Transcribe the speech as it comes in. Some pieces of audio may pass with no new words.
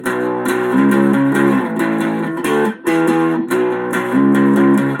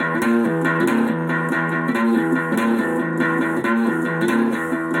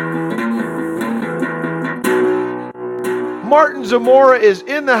Zamora is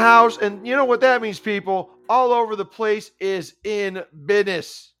in the house, and you know what that means, people. All over the place is in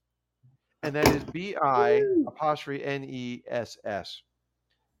business. And that is BI''NESS.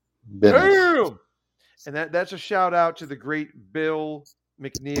 Business. Damn! And that's a shout out to the great Bill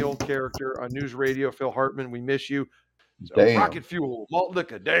McNeil character on News Radio, Phil Hartman. We miss you. So, Damn. rocket fuel, malt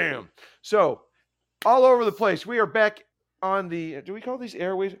liquor, damn. So, all over the place. We are back on the. Do we call these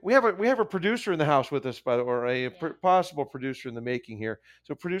airways? We have a producer in the house with us, by the way, or a possible producer in the making here.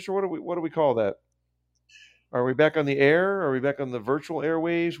 So, producer, what do we call that? Are we back on the air? Are we back on the virtual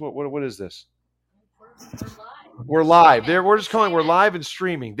airways? What is this? We're live. There, we're just calling. We're live and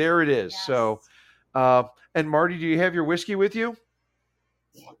streaming. There it is. Yes. So, and Marty, do you have your whiskey with you?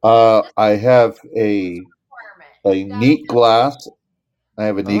 I have a neat glass. I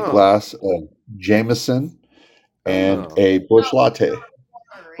have a neat glass of Jameson and a Busch Latte.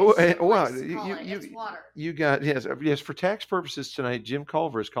 Oh, wow! You got yes. For tax purposes tonight, Jim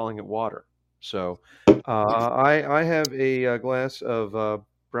Culver is calling it water. So, I have a glass of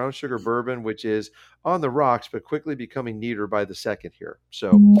brown sugar bourbon, which is on the rocks, but quickly becoming neater by the second here.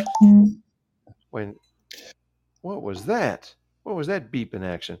 So, what was that? What was that beep in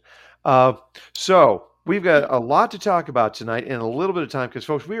action? So we've got a lot to talk about tonight in a little bit of time because,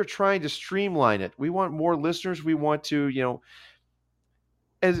 folks, we are trying to streamline it. We want more listeners. We want to,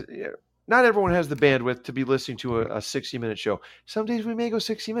 not everyone has the bandwidth to be listening to a 60-minute show. Some days we may go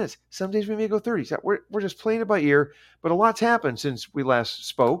 60 minutes. Some days we may go 30. So we're just playing it by ear. But a lot's happened since we last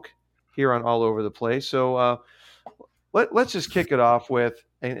spoke here on All Over the Place. So let's just kick it off with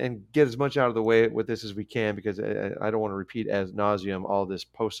and get as much out of the way with this as we can, because I don't want to repeat ad nauseum all this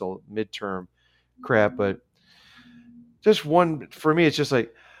postal midterm crap. But just one, for me, it's just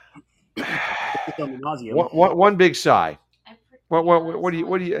like one big sigh. What do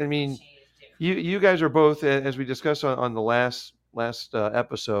you? I mean, you guys are both, as we discussed on the last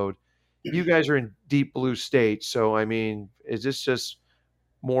episode, you guys are in deep blue states. So I mean, is this just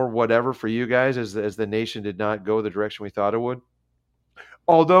more whatever for you guys as the nation did not go the direction we thought it would?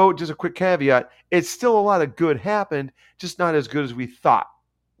 Although, just a quick caveat, it's still a lot of good happened, just not as good as we thought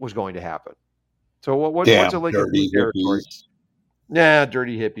was going to happen. So what's it like in blue territory? Nah,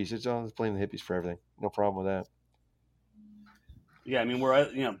 dirty hippies. It's blaming the hippies for everything. No problem with that. Yeah, I mean, we're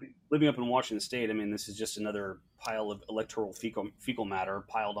living up in Washington State. I mean, this is just another pile of electoral fecal matter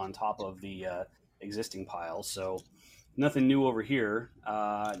piled on top of the existing pile. So nothing new over here.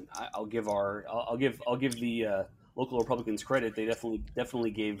 I'll give the local Republicans credit. They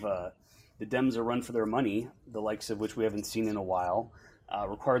definitely gave the Dems a run for their money, the likes of which we haven't seen in a while.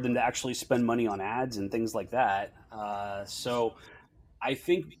 Required them to actually spend money on ads and things like that. So I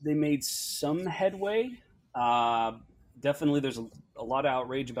think they made some headway. Definitely, there's a lot of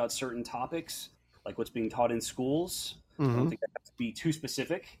outrage about certain topics, like what's being taught in schools. Mm-hmm. I don't think I have to be too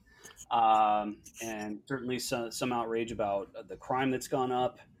specific. And certainly some outrage about the crime that's gone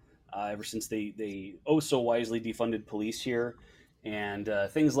up ever since they so wisely defunded police here, and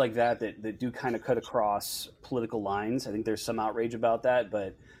things like that do kind of cut across political lines. I think there's some outrage about that,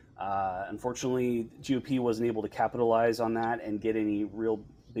 but unfortunately, GOP wasn't able to capitalize on that and get any real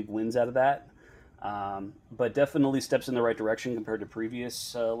big wins out of that. But definitely steps in the right direction compared to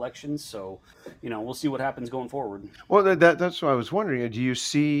previous elections. So, we'll see what happens going forward. Well, that's what I was wondering. Do you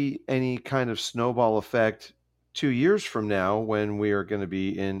see any kind of snowball effect 2 years from now when we are going to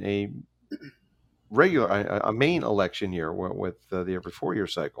be in a main election year with the every 4-year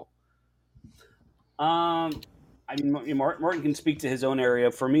cycle? I mean, Martin can speak to his own area.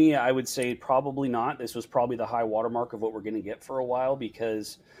 For me, I would say probably not. This was probably the high watermark of what we're going to get for a while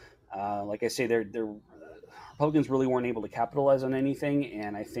because, like I say, Republicans really weren't able to capitalize on anything,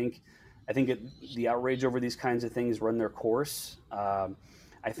 and I think the outrage over these kinds of things run their course.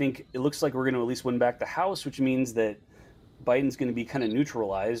 I think it looks like we're going to at least win back the House, which means that Biden's going to be kind of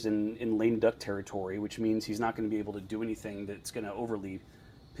neutralized in lame duck territory, which means he's not going to be able to do anything that's going to overly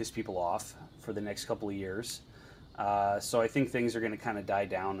piss people off for the next couple of years. So I think things are going to kind of die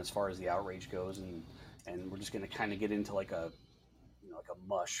down as far as the outrage goes, and we're just going to kind of get into like a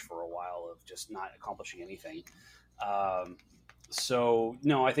mush for a while of just not accomplishing anything. So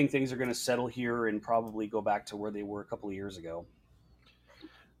no, I think things are going to settle here and probably go back to where they were a couple of years ago.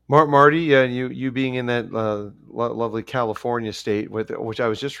 Marty, you being in that lovely California state, which I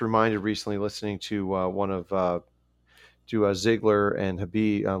was just reminded recently listening to one of Ziegler and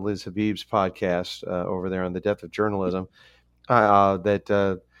Liz Habib's podcast over there on the Death of Journalism,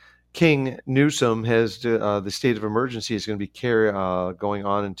 that King Newsom has the state of emergency is going to be going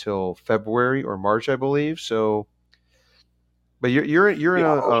on until February or March, I believe. So, but you're in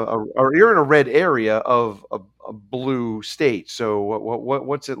a red area of blue state. So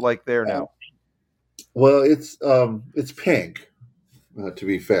what's it like there now? Well, it's pink. To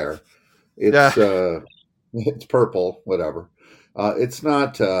be fair, it's it's purple, whatever. It's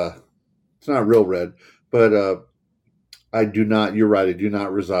not real red, but I do not. You're right. I do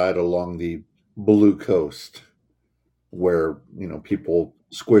not reside along the blue coast, where people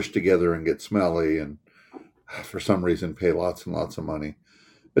squish together and get smelly, and for some reason pay lots and lots of money.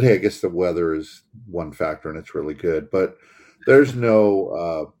 But hey, I guess the weather is one factor, and it's really good. But there's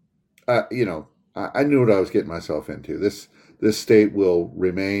no, I knew what I was getting myself into. This state will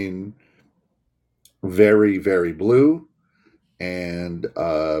remain very, very blue, and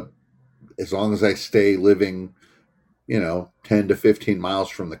as long as I stay living, 10 to 15 miles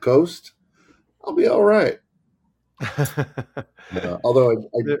from the coast, I'll be all right. Although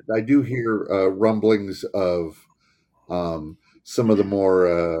I do hear rumblings of some of the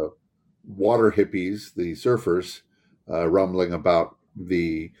more water hippies, the surfers, rumbling about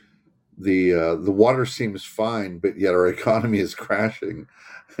the water seems fine, but yet our economy is crashing.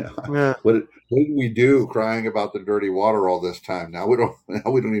 Yeah. What did we do crying about the dirty water all this time? Now we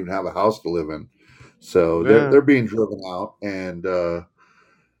don't even have a house to live in. So they're being driven out, and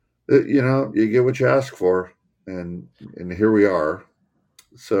you get what you ask for, and here we are.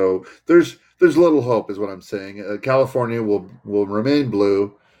 So there's little hope, is what I'm saying. California will remain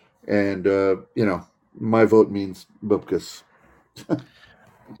blue, and my vote means bupkis.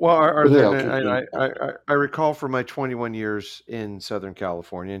 Well, I recall from my 21 years in Southern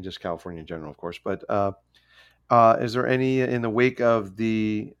California, and just California in general, of course. But is there any, in the wake of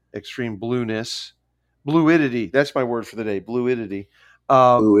the extreme bluidity? That's my word for the day. Bluidity.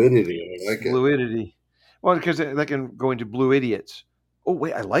 Fluidity. I like it. Bluidity. Well, because they can go into blue idiots. Oh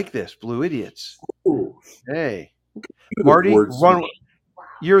wait, I like this. Blue idiots. Ooh. Hey, Marty, run.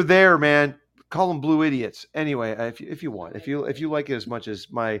 You're there, man. Call them blue idiots. Anyway, if you want, if you like it as much as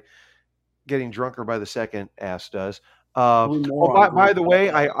my getting drunker by the second ass does. By the way,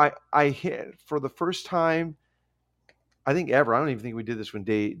 I hit for the first time, I think ever. I don't even think we did this when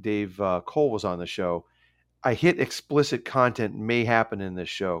Dave Cole was on the show. I hit explicit content may happen in this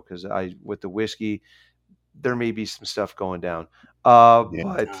show because with the whiskey, there may be some stuff going down.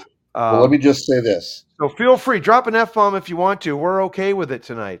 But let me just say this. So feel free, drop an F-bomb if you want to. We're okay with it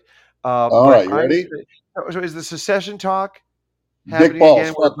tonight. All right, you ready? So is the secession talk happening Dick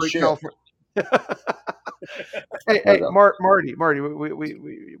balls, again? Hey, Marty,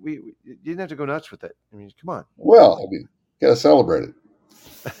 we you didn't have to go nuts with it. I mean, come on. Well, gotta celebrate it.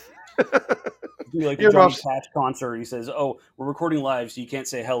 Do like the Johnny Cash concert. He says, "Oh, we're recording live, so you can't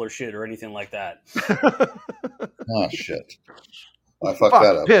say hell or shit or anything like that." Oh shit! I fucked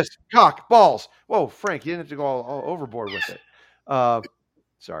that up. Piss, cock, balls. Whoa, Frank, you didn't have to go all overboard with it.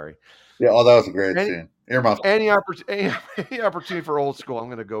 Sorry. Yeah, that was a great scene. Earmuffs. Any opportunity for old school, I'm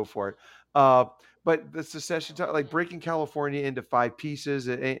going to go for it. But the secession talk, like breaking California into 5 pieces,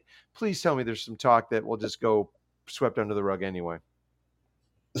 please tell me there's some talk that will just go swept under the rug anyway.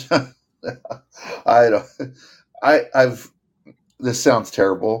 This sounds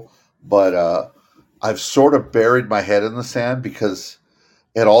terrible, but I've sort of buried my head in the sand because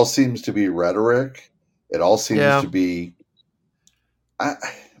it all seems to be rhetoric. It all seems to be, I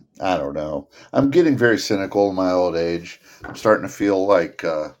don't know. I'm getting very cynical in my old age. I'm starting to feel like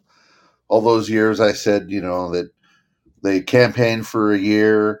all those years I said, that they campaigned for a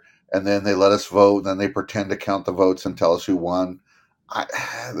year and then they let us vote and then they pretend to count the votes and tell us who won.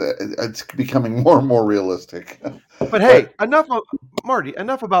 It's becoming more and more realistic. But hey, enough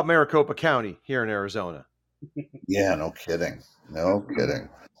about Maricopa County here in Arizona. Yeah, no kidding.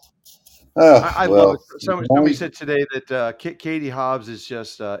 I love it. Somebody said today that Katie Hobbs is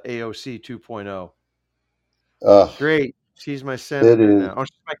just AOC 2.0. Great. She's my senator now.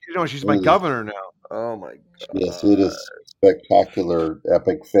 She's my governor now. Oh my God. Yes, it is spectacular,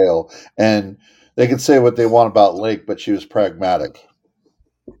 epic fail. And they can say what they want about Lake, but she was pragmatic.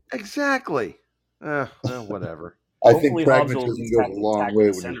 Exactly. Whatever. I think pragmatism goes a long way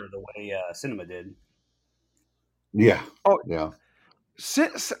with the way Cinema did. Yeah. Oh yeah.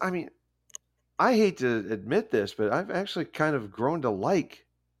 I mean, I hate to admit this, but I've actually kind of grown to like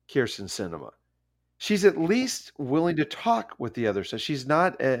Kyrsten Sinema. She's at least willing to talk with the other side. She's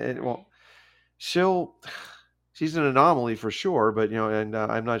not she's an anomaly for sure, but and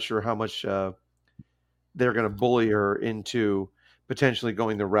I'm not sure how much they're going to bully her into potentially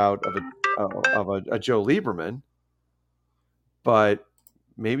going the route of a Joe Lieberman, but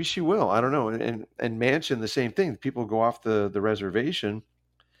maybe she will. I don't know. And Manchin, the same thing. People go off the reservation,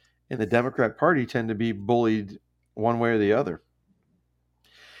 and the Democrat Party tend to be bullied one way or the other.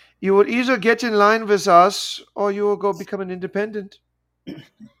 You will either get in line with us, or you will go become an independent.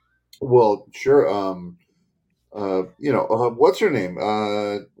 Well, sure. What's her name?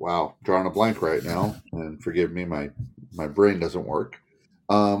 Wow, drawing a blank right now, and forgive me, my brain doesn't work.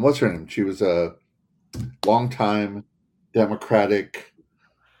 What's her name? She was a longtime Democratic.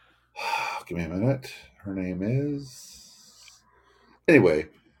 Give me a minute. Her name is. Anyway,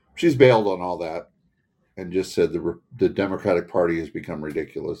 she's bailed on all that and just said the Democratic Party has become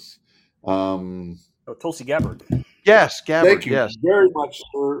ridiculous. Tulsi Gabbard. Yes, Gabbard. Thank you very much,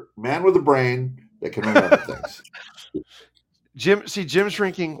 sir. Man with a brain that can remember things. Jim's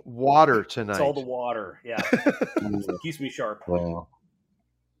drinking water tonight. It's all the water. Yeah. Keeps me sharp. Well,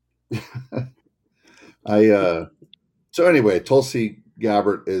 so anyway, Tulsi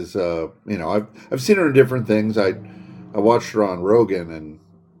Gabbard is, I've seen her in different things. I watched her on Rogan, and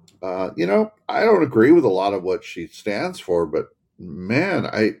I don't agree with a lot of what she stands for, but man,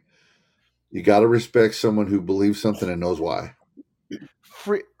 you got to respect someone who believes something and knows why.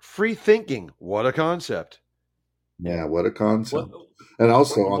 Free thinking. What a concept. Yeah, what a concept. And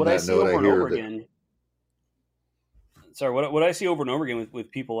also on that note, I hear that. Sorry, what I see over and over again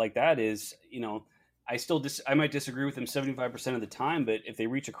with people like that is, I might disagree with them 75% of the time, but if they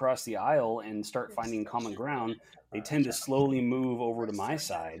reach across the aisle and start finding common ground, they tend to slowly move over to my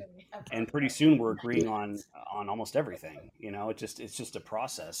side, and pretty soon we're agreeing on almost everything. It's just a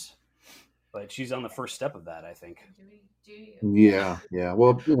process. But she's on the first step of that, I think. Yeah.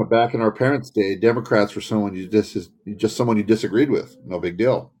 Well, back in our parents' day, Democrats were someone someone you disagreed with. No big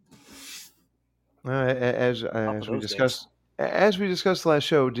deal. As we discussed last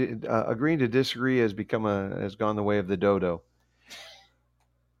show, agreeing to disagree has gone the way of the dodo.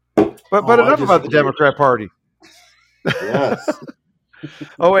 But enough about the Democrat Party. Yes.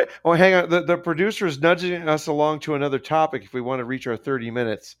 Wait. Oh, hang on. The producer is nudging us along to another topic if we want to reach our 30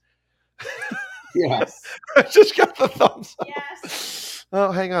 minutes. Yes. I just got the thumbs up. Yes.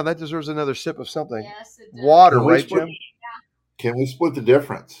 Oh, hang on. That deserves another sip of something. Yes, it does. Water, right, Jim? Yeah. Can we split the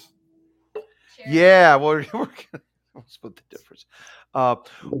difference? Sure. Yeah, well, we're going to split the difference.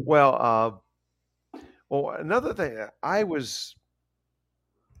 Another thing,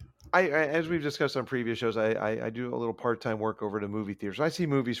 as we've discussed on previous shows, I do a little part-time work over at a movie theater. So I see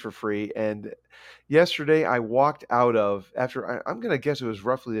movies for free. And yesterday I walked out of, I'm going to guess it was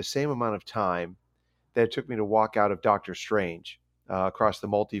roughly the same amount of time that it took me to walk out of Doctor Strange across the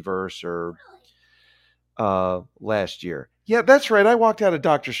multiverse or last year. Yeah, that's right. I walked out of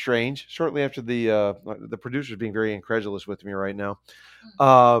Doctor Strange shortly after the producer's being very incredulous with me right now.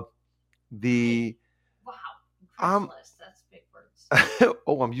 Wow, incredulous. That's big words.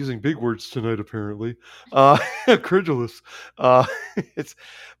 Oh, I'm using big words tonight, apparently. Incredulous.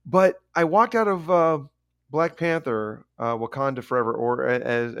 But I walked out of Black Panther, Wakanda Forever, or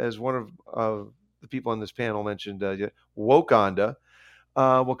as one of the people on this panel mentioned, Wakanda,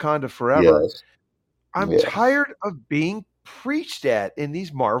 Wakanda Forever. Yes. I'm tired of being preached at in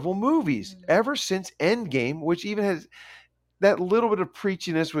these Marvel movies ever since Endgame, which even has that little bit of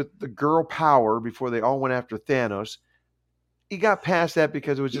preachiness with the girl power before they all went after Thanos. He got past that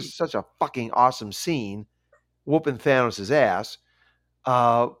because it was just such a fucking awesome scene whooping Thanos' ass.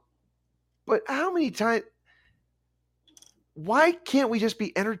 But how many times? Why can't we just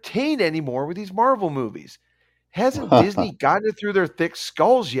be entertained anymore with these Marvel movies? Hasn't Disney gotten it through their thick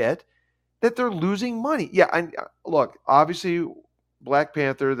skulls yet that they're losing money? Yeah, look, obviously Black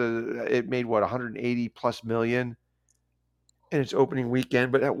Panther, it made what, 180 plus million in its opening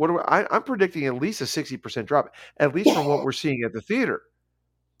weekend, but I'm predicting at least a 60% drop, at least from what we're seeing at the theater.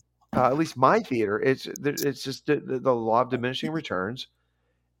 At least my theater, it's just the law of diminishing returns,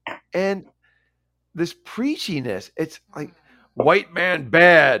 and this preachiness. It's like white man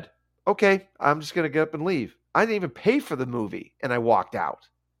bad. Okay, I'm just gonna get up and leave. I didn't even pay for the movie, and I walked out.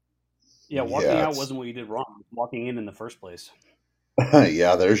 Yeah, walking out wasn't what you did wrong. Walking in the first place.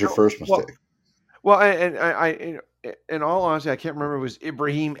 Yeah, there's your first mistake. Well, and I in all honesty, I can't remember if it was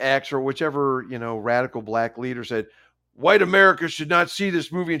Ibrahim X or whichever radical black leader said, "White America should not see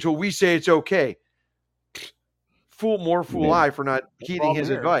this movie until we say it's okay." Fool I for not heeding his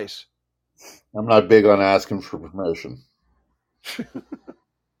advice. I'm not big on asking for permission.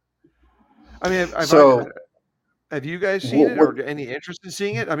 I mean, have you guys seen it, or any interest in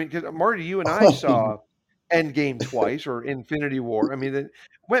seeing it? I mean, because Marty, you and I saw Endgame twice, or Infinity War. I mean,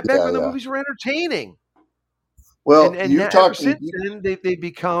 back when the movies were entertaining. Well, and ever since then, they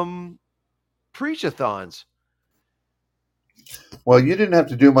become preach-a-thons. Well, you didn't have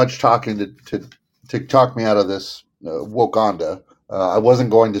to do much talking to talk me out of this Wakanda. I wasn't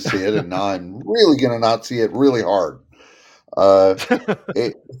going to see it, and now I'm really going to not see it really hard.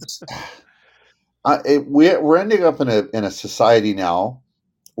 It's we're ending up in a society now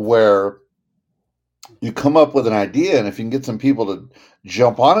where you come up with an idea, and if you can get some people to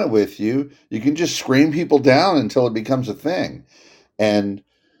jump on it with you, you can just scream people down until it becomes a thing. And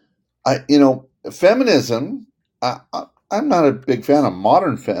feminism. I'm not a big fan of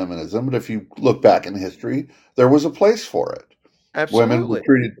modern feminism, but if you look back in history, there was a place for it. Women were Absolutely.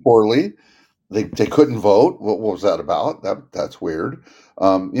 treated poorly. They couldn't vote. What was that about? That's weird.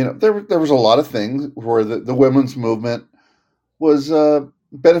 There was a lot of things where the women's movement was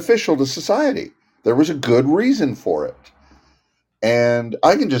beneficial to society. There was a good reason for it. And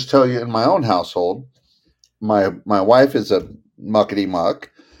I can just tell you in my own household, my wife is a muckety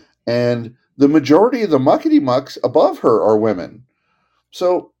muck, and the majority of the muckety mucks above her are women.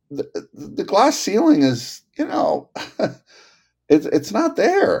 So the glass ceiling is, it's not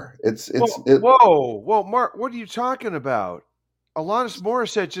there. Whoa, Mark, what are you talking about? Alanis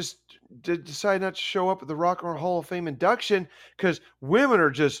Morissette just decided not to show up at the Rock and Roll Hall of Fame induction because women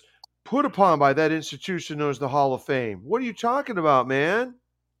are just put upon by that institution known as the Hall of Fame. What are you talking about, man?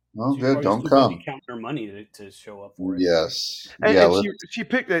 Oh, She's good. probably Don't too busy come. counting her money to show up for it. Yes. And, yeah. and she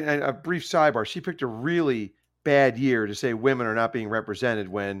picked a brief sidebar. She picked a really bad year to say women are not being represented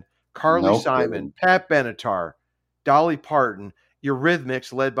when Carly No Simon, kidding. Pat Benatar, Dolly Parton,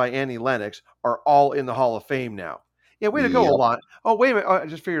 Eurythmics, led by Annie Lennox, are all in the Hall of Fame now. Yeah, way to go, Yep. Alon. Oh, wait a minute. Oh, I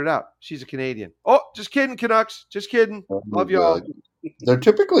just figured it out. She's a Canadian. Oh, just kidding, Canucks. Just kidding. Love y'all. They're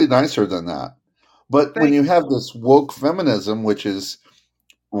typically nicer than that. But when you have this woke feminism, which is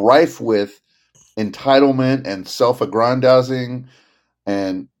rife with entitlement and self-aggrandizing,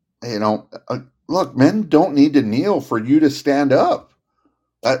 and look, men don't need to kneel for you to stand up.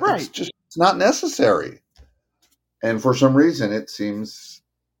 Right. It's not necessary. And for some reason, it seems,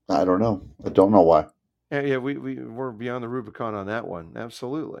 I don't know. I don't know why. Yeah, we're beyond the Rubicon on that one.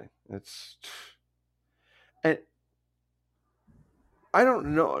 Absolutely. And I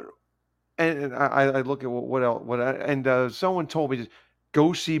don't know. And I look at what else, someone told me to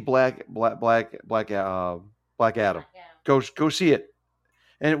go see Black Adam. Go see it.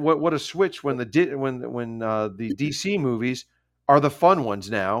 And what a switch when the DC movies are the fun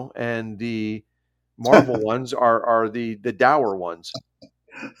ones now, and the Marvel ones are the dour ones.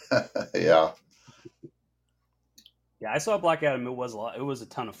 Yeah. Yeah, I saw Black Adam. It was a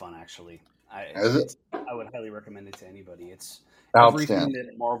ton of fun, actually. I would highly recommend it to anybody. It's everything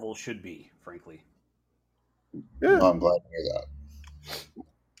that Marvel should be, frankly. Yeah. I'm glad to hear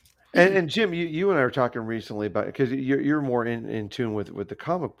that. And Jim, you and I were talking recently about, because you're more in tune with the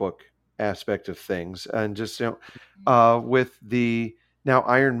comic book aspect of things, and just with the now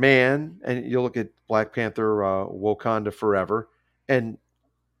Iron Man, and you look at Black Panther, Wakanda Forever, and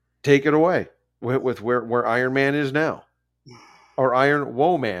take it away with where Iron Man is now, or Iron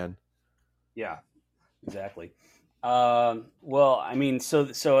Woman. Yeah, exactly. Well, I mean, so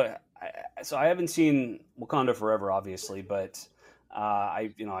I haven't seen Wakanda Forever, obviously, but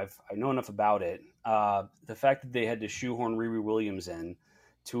I know enough about it. The fact that they had to shoehorn Riri Williams in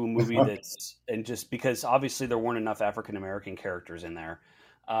to a movie and just because obviously there weren't enough African American characters in there,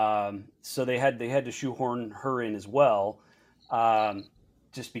 so they had to shoehorn her in as well.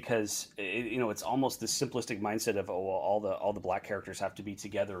 Just because it's almost the simplistic mindset of all the black characters have to be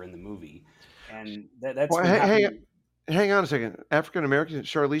together in the movie, and that's well, hang on a second. African American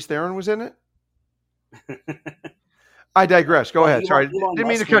Charlize Theron was in it. I digress. Go ahead. Sorry, didn't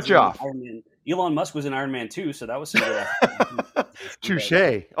mean to cut you off. Elon Musk was in Iron Man 2, so that was some good.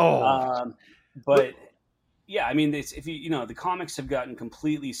 Touche. But yeah, I mean, if the comics have gotten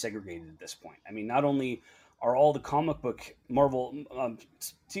completely segregated at this point. I mean, not only are all the comic book Marvel,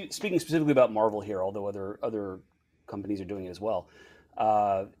 speaking specifically about Marvel here, although other companies are doing it as well.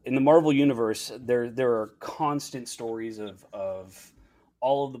 In the Marvel universe, there are constant stories of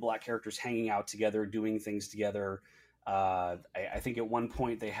all of the black characters hanging out together, doing things together. I think at one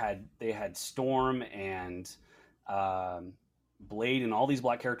point they had Storm and Blade and all these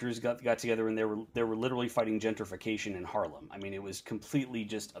black characters got together, and they were literally fighting gentrification in Harlem. I mean, it was completely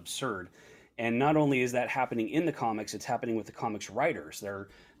just absurd. And not only is that happening in the comics, it's happening with the comics writers.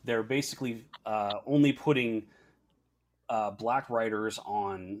 They're basically only putting black writers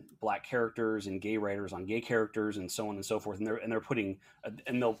on black characters and gay writers on gay characters and so on and so forth. And they're putting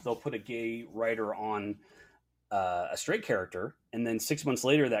they'll put a gay writer on a straight character, and then 6 months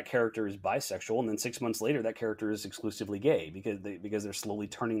later that character is bisexual, and then 6 months later that character is exclusively gay because they're slowly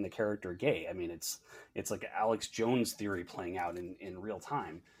turning the character gay. I mean, it's like Alex Jones theory playing out in real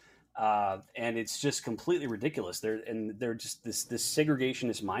time. And it's just completely ridiculous. They're just this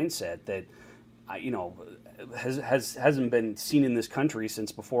segregationist mindset that hasn't been seen in this country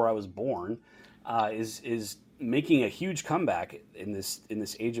since before I was born, is making a huge comeback in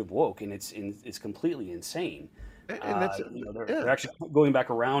this age of woke, and it's completely insane. And that's They're actually going back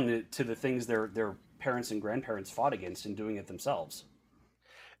around to the things their parents and grandparents fought against and doing it themselves.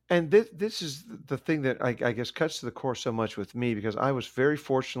 And this is the thing that I guess cuts to the core so much with me, because I was very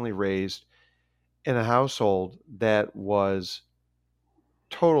fortunately raised in a household that was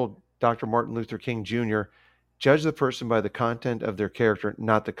total Dr. Martin Luther King Jr. Judge the person by the content of their character,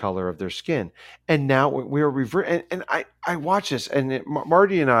 not the color of their skin. And now we are and I watch this, and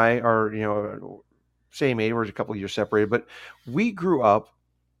Marty and I are, same age. We're a couple of years separated, but we grew up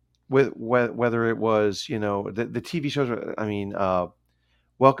with whether it was, the TV shows. I mean,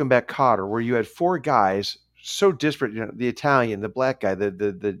 Welcome Back, Kotter, where you had four guys so disparate, the Italian, the black guy,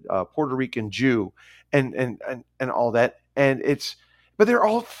 the Puerto Rican Jew, and all that. And but they're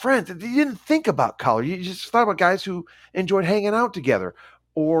all friends. You didn't think about color. You just thought about guys who enjoyed hanging out together.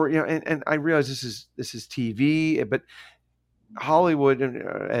 Or, and I realize this is TV, but Hollywood,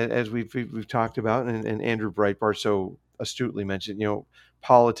 as we've talked about, and Andrew Breitbart so astutely mentioned,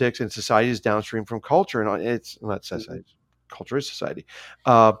 politics and society is downstream from culture, and it's not society. Culture is society.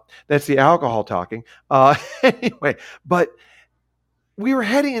 That's the alcohol talking. Anyway, but we were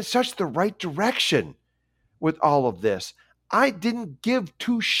heading in such the right direction with all of this. I didn't give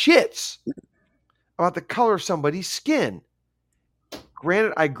two shits about the color of somebody's skin.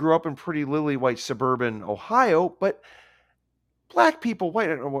 Granted, I grew up in pretty lily white suburban Ohio, but black people,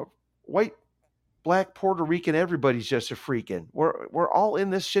 white, black, Puerto Rican, everybody's just a freaking. We're all in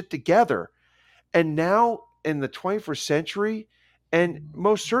this shit together. And now in the 21st century, and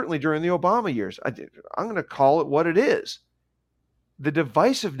most certainly during the Obama years, I'm going to call it what it is. The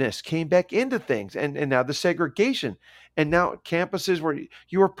divisiveness came back into things, and now the segregation, and now campuses where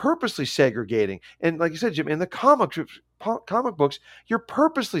you are purposely segregating. And like you said, Jim, in the comic books, you're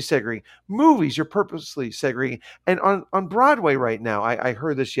purposely segregating. Movies, you're purposely segregating. And on Broadway right now, I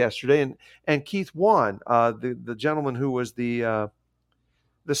heard this yesterday, and Keith Wan, the gentleman who was the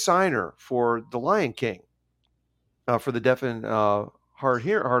signer for The Lion King, for the deaf and hard of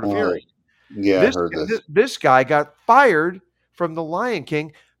hearing. Yeah, I heard this. This guy got fired from The Lion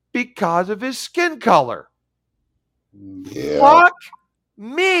King because of his skin color. Yeah. Fuck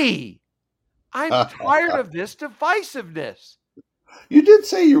me. I'm tired of this divisiveness. You did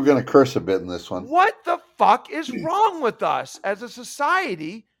say you were going to curse a bit in this one. What the fuck is wrong with us as a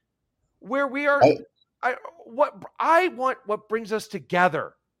society where we are? I want what brings us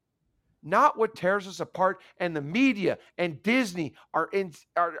together, not what tears us apart. And the media and Disney are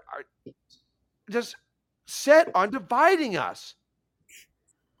just set on dividing us.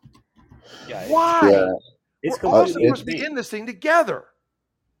 Yeah, why? Yeah. We're all supposed to be in this thing together.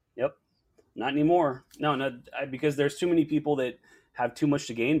 Yep. Not anymore. No, because there's too many people that have too much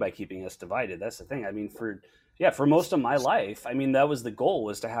to gain by keeping us divided. That's the thing. I mean, for most of my life, I mean, that was the goal,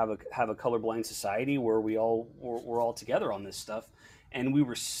 was to have a colorblind society where we're all together on this stuff. And we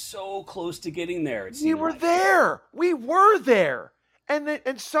were so close to getting there. We were there. We were there.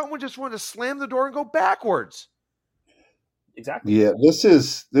 And someone just wanted to slam the door and go backwards. Exactly. Yeah, this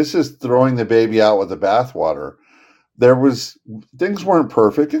is throwing the baby out with the bathwater. Things weren't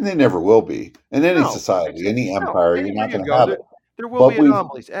perfect, and they never will be in any society, any empire. You're not going to have it. There will be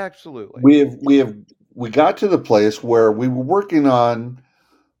anomalies, absolutely. We got to the place where we were working on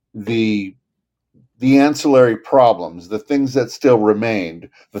the ancillary problems, the things that still remained,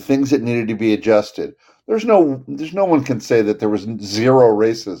 the things that needed to be adjusted. There's no one can say that there was zero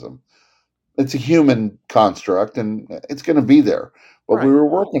racism. It's a human construct, and it's going to be there. But right. We were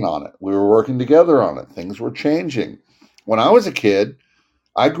working on it. We were working together on it. Things were changing. When I was a kid,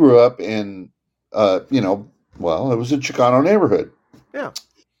 I grew up in, it was a Chicano neighborhood. Yeah.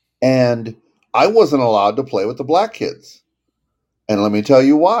 And I wasn't allowed to play with the black kids. And let me tell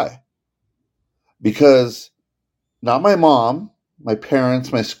you why. Because not my mom, my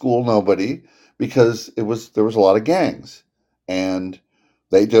parents, my school, nobody, because there was a lot of gangs. And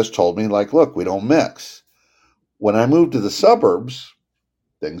they just told me, like, look, we don't mix. When I moved to the suburbs,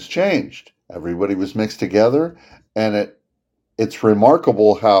 things changed. Everybody was mixed together, and it's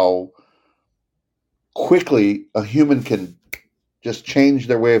remarkable how quickly a human can just change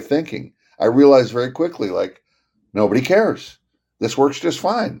their way of thinking. I realized very quickly, like, nobody cares. This works just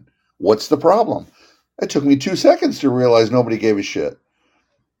fine. What's the problem? It took me 2 seconds to realize nobody gave a shit.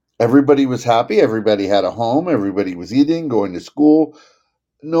 Everybody was happy. Everybody had a home. Everybody was eating, going to school.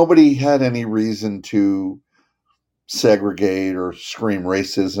 Nobody had any reason to segregate or scream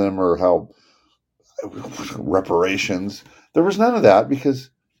racism or how reparations. There was none of that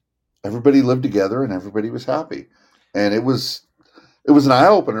because everybody lived together and everybody was happy. And it was an eye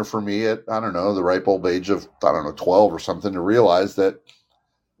opener for me at, I don't know, the ripe old age of, 12 or something, to realize that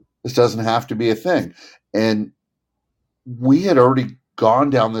this doesn't have to be a thing. And we had already gone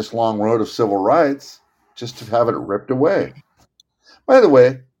down this long road of civil rights just to have it ripped away. By the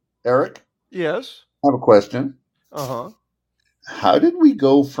way, Eric, Yes. I have a question. Uh-huh. How did we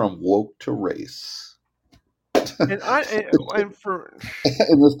go from woke to race? And for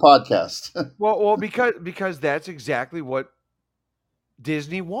in this podcast. well, because that's exactly what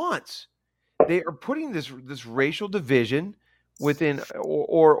Disney wants. They are putting this racial division within,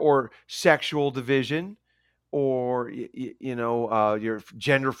 or sexual division, or your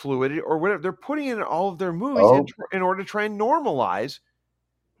gender fluidity or whatever. They're putting it in all of their movies in order to try and normalize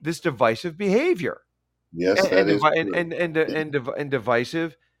this divisive behavior. Yes, and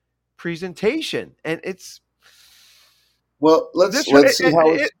divisive presentation. And it's let's see how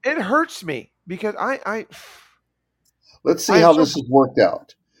it hurts me because let's see how this has worked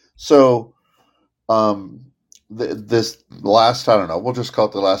out. So, this last, I don't know, we'll just call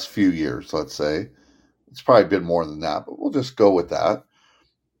it the last few years, let's say. It's probably been more than that, but we'll just go with that.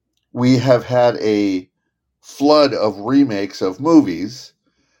 We have had a flood of remakes of movies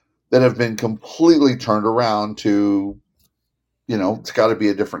that have been completely turned around to, it's got to be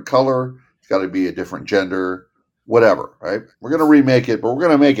a different color, it's got to be a different gender, whatever, right? We're going to remake it, but we're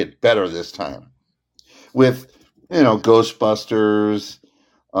going to make it better this time. With, Ghostbusters.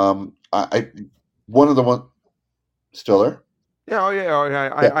 One of the ones still there. Yeah,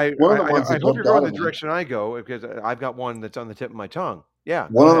 I hope you're going the direction I go, because I've got one that's on the tip of my tongue. Yeah.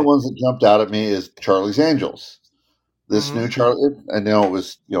 One of the ones that jumped out at me is Charlie's Angels. This new Charlie, I know it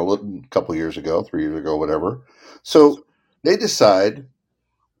was, a couple years ago, 3 years ago, whatever. So they decide,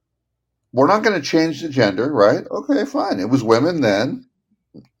 we're not going to change the gender, right? Okay, fine. It was women then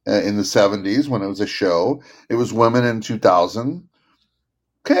in the 70s when it was a show. It was women in 2000.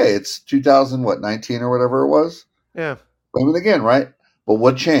 Okay, it's 2019 or whatever it was. Yeah. Women again, right? But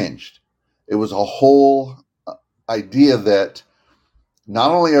what changed? It was a whole idea that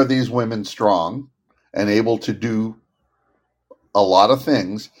not only are these women strong and able to do a lot of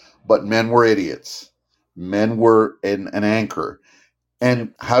things, but men were idiots. Men were an anchor.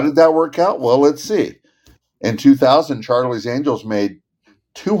 And how did that work out? Well, let's see. In 2000, Charlie's Angels made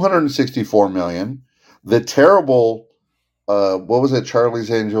 $264 million. The terrible, what was it? Charlie's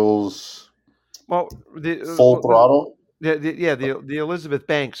Angels. Well, Full Throttle. The Elizabeth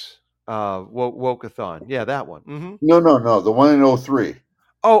Banks woke-a-thon. Yeah, that one. Mm-hmm. No, the one in 03.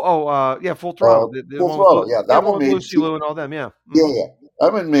 Yeah, Full Throttle. Full Throttle. Yeah, that one made Lucy Liu and all them. Yeah. Mm-hmm. Yeah.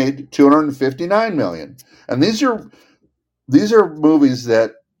 That one made $259 million. And these are movies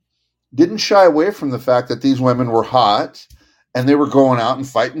that didn't shy away from the fact that these women were hot and they were going out and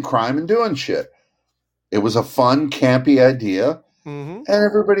fighting crime and doing shit. It was a fun, campy idea, and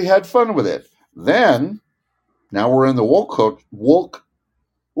everybody had fun with it. Then, now we're in the woke. We'll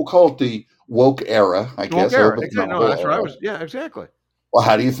call it the woke era, I guess. Era. Exactly. No, that's right. Yeah, exactly. Well,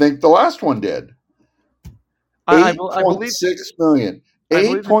 how do you think the last one did? $8.6 million.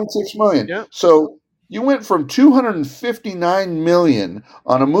 $8.6 million. Yeah. So you went from $259 million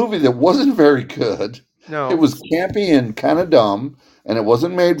on a movie that wasn't very good. No. It was campy and kind of dumb, and it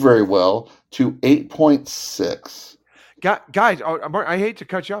wasn't made very well, to 8.6. Guys, I hate to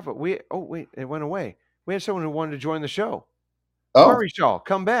cut you off, but it went away. We had someone who wanted to join the show. Oh. Marisol,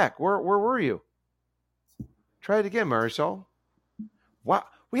 come back. Where were you? Try it again, Marisol. Wow.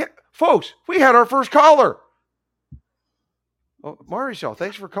 Folks, we had our first caller. Oh, Marisol,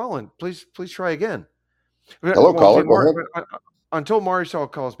 thanks for calling. Please try again. Hello, caller. Go ahead. Until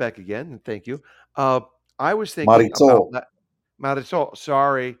Marisol calls back again, and thank you. I was thinking about Marisol.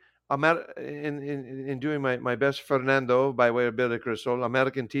 Sorry. I'm in doing my best Fernando by way of Billy Crystal.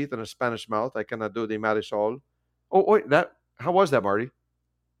 American teeth and a Spanish mouth. I cannot do the Marisol. Oh, wait, how was that, Marty?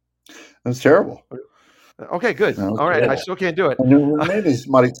 That's terrible. Okay, good. All right, terrible. I still can't do it. And her name is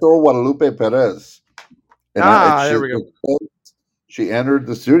Marisol Guadalupe Perez. And there we go. She entered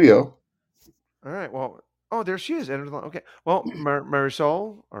the studio. All right. Well, there she is. Okay. Well,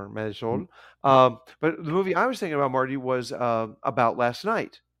 Marisol. But the movie I was thinking about, Marty, was About Last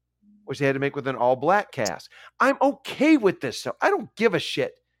Night, which they had to make with an all-black cast. I'm okay with this stuff. I don't give a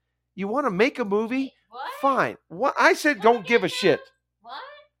shit. You want to make a movie? What? Fine. What I said, don't give a shit. What?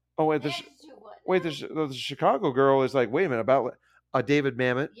 Oh, wait. The Chicago girl is like, wait a minute, about David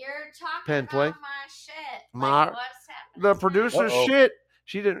Mamet. You're talking pen play. about my shit. What's happening? The producer's shit.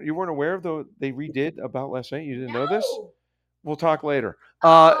 She didn't. You weren't aware of they redid About Last Night. You didn't know this. We'll talk later.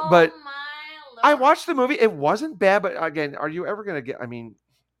 But I watched the movie. It wasn't bad, but again, are you ever gonna get? I mean,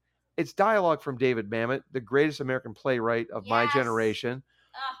 it's dialogue from David Mamet, the greatest American playwright of my generation.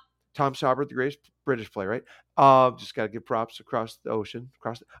 Tom Sobert, the greatest British playwright. Just got to give props across the ocean,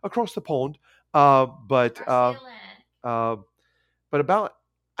 across the pond. But about,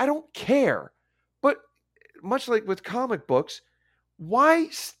 I don't care. But much like with comic books, why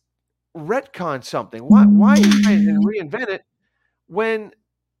retcon something? Why try and reinvent it when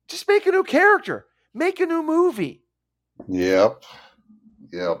just make a new character, make a new movie? Yep.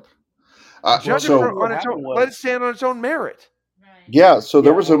 Judge it on its own. Let it stand on its own merit. Yeah, so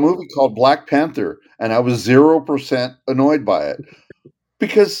there was a movie called Black Panther, and I was 0% annoyed by it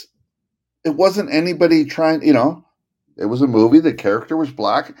because it wasn't anybody trying, it was a movie, the character was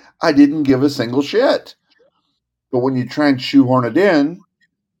black. I didn't give a single shit. But when you try and shoehorn it in,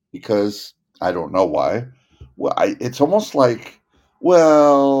 because I don't know why, it's almost like,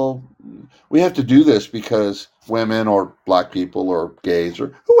 well, we have to do this because women or black people or gays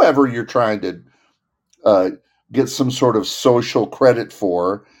or whoever you're trying to get some sort of social credit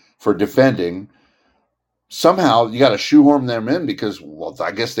for defending. Somehow you got to shoehorn them in because, well,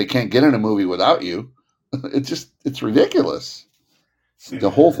 I guess they can't get in a movie without you. It's ridiculous. The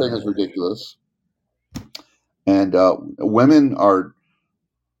whole thing is ridiculous. And women are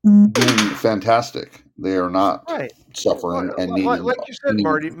doing fantastic. They are not suffering and needing. Like you said,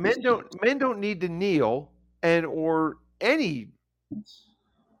 Marty, men don't need to kneel or any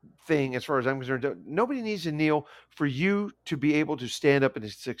thing, as far as I'm concerned. Nobody needs to kneel for you to be able to stand up and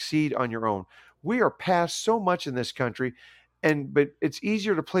to succeed on your own. We are past so much in this country, but it's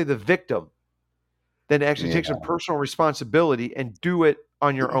easier to play the victim than to actually take some personal responsibility and do it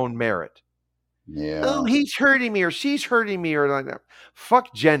on your own merit. Yeah. Oh, he's hurting me or she's hurting me or like that.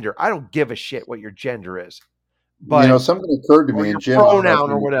 Fuck gender. I don't give a shit what your gender is. But something occurred to me, and Jim, pronoun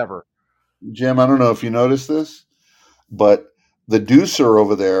or whatever. Jim, I don't know if you noticed this, but the deucer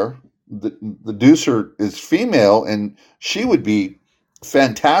over there, the deucer is female, and she would be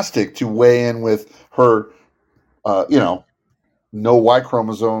fantastic to weigh in with her, no Y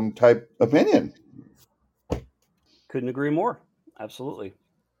chromosome type opinion. Couldn't agree more. Absolutely.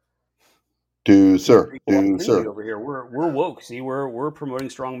 Deucer over here. We're woke. See, we're promoting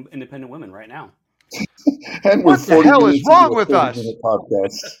strong, independent women right now. And what the hell is wrong with us?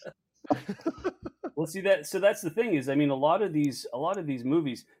 Well, see that. So that's the thing is, I mean, a lot of these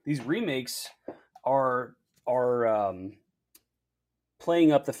movies, these remakes are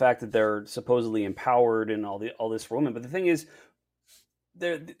playing up the fact that they're supposedly empowered and all this for women. But the thing is,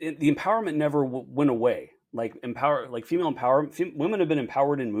 the empowerment never went away. Like female empowerment, women have been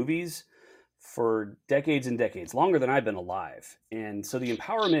empowered in movies for decades and decades, longer than I've been alive. And so the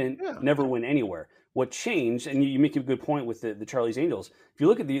empowerment never went anywhere. What changed, and you make a good point with the Charlie's Angels. If you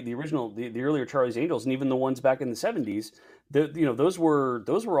look at the original, the earlier Charlie's Angels, and even the ones back in the 70s, those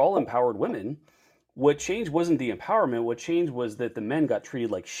were all empowered women. What changed wasn't the empowerment. What changed was that the men got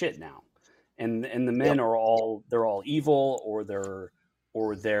treated like shit now, and the men are all evil, or they're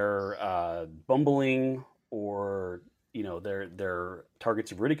bumbling, or they're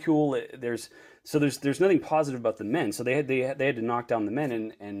targets of ridicule. There's nothing positive about the men. So they had to knock down the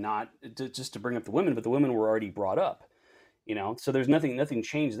men and not just to bring up the women, but the women were already brought up. So there's nothing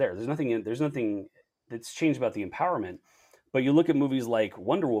changed there. There's nothing that's changed about the empowerment. But you look at movies like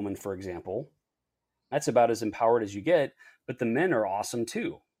Wonder Woman, for example. That's about as empowered as you get, but the men are awesome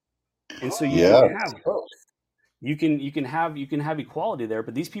too. And so you can have both. You can have equality there,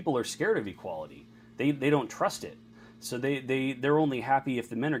 but these people are scared of equality. They don't trust it. So they're only happy if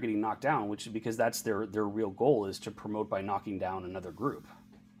the men are getting knocked down, because that's their real goal, is to promote by knocking down another group.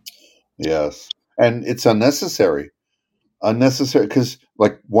 Yes. And it's unnecessary because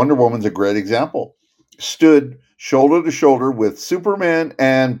like Wonder Woman's a great example. Stood shoulder to shoulder with Superman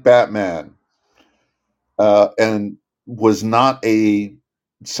and Batman. And was not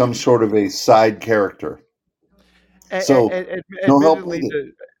some sort of a side character. So no help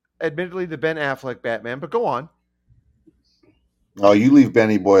needed. Admittedly, the Ben Affleck Batman, but go on. Oh, you leave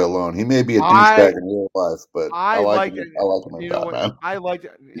Benny Boy alone. He may be a douchebag in real life, but I like him. I like him in Batman. I liked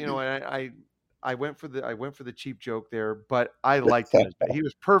it. I went for the cheap joke there, but I liked him. He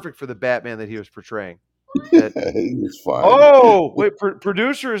was perfect for the Batman that he was portraying. He was fine. Oh, wait,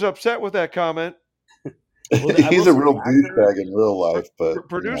 producer is upset with that comment. Well, he's a real douchebag in real life, but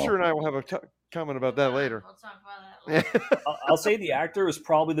producer and I will have a comment about that later. We'll talk about that later. I'll say the actor is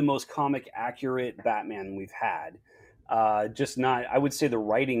probably the most comic accurate Batman we've had. I would say the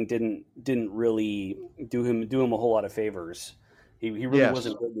writing didn't really do him a whole lot of favors. He really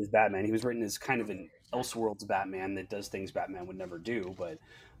wasn't written as Batman. He was written as kind of an Elseworlds Batman that does things Batman would never do. But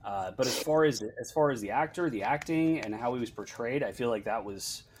as far as the actor, the acting, and how he was portrayed, I feel like that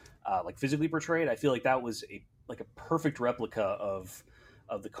was like physically portrayed. I feel like that was a perfect replica of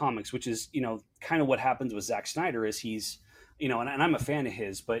the comics, which is, kind of what happens with Zack Snyder is he's, and I'm a fan of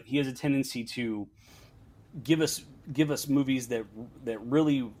his, but he has a tendency to give us movies that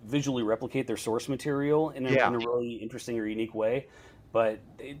really visually replicate their source material in a really interesting or unique way, but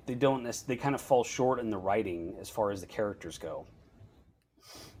they don't they kind of fall short in the writing as far as the characters go.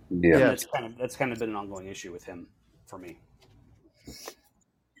 Yeah, that's kind of been an ongoing issue with him for me.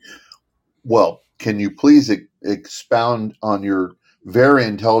 Well, can you please expound on your very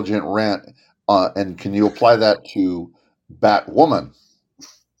intelligent rant, and can you apply that to Batwoman?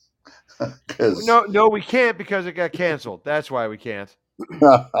 No, we can't because it got canceled. That's why we can't.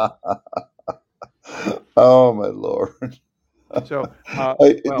 Oh my Lord! So,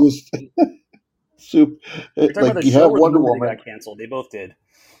 soup. You're talking about the you show have or Wonder the movie Woman. that got canceled? They both did.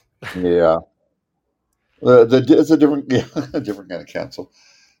 Yeah, it's a different kind of cancel.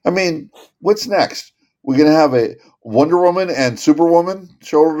 I mean, what's next? We're gonna have a Wonder Woman and Superwoman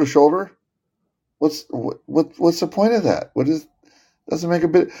shoulder to shoulder. What's the point of that? Doesn't make a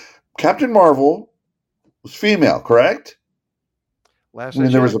bit. Captain Marvel was female, correct?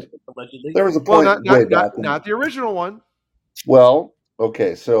 There was a point way back. Not the original one. Well,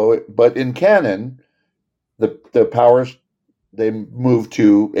 okay, but in canon, the powers they moved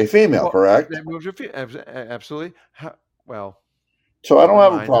to a female, correct? They moved to absolutely. So I don't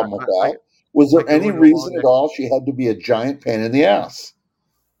have a problem with that. Was there any reason at all she had to be a giant pain in the ass?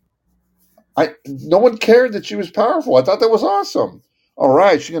 No one cared that she was powerful. I thought that was awesome. All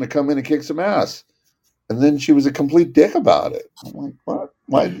right, she's going to come in and kick some ass. And then she was a complete dick about it. I'm like, what?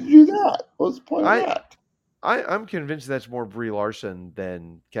 Why did you do that? What was the point of that? I'm convinced that's more Brie Larson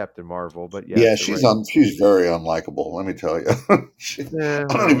than Captain Marvel. But she's very unlikable. Let me tell you. I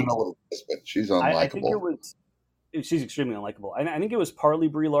don't even know what it is, but she's unlikable. I think she's extremely unlikable. I think it was partly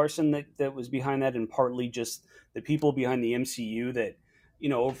Brie Larson that was behind that, and partly just the people behind the MCU that,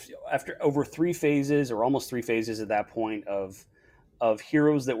 after over 3 phases or almost 3 phases at that point of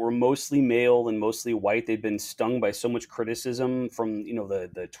heroes that were mostly male and mostly white, they'd been stung by so much criticism from,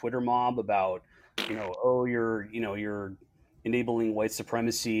 the Twitter mob about, you're enabling white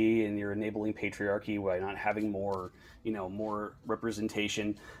supremacy and you're enabling patriarchy by not having more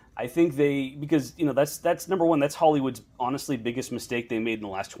representation. I think because that's number one, that's Hollywood's honestly biggest mistake they made in the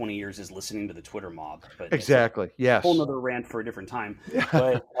last 20 years is listening to the Twitter mob. But exactly. Yes. A whole nother rant for a different time.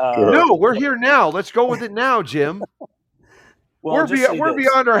 But no, we're here now. Let's go with it now, Jim. Well, we're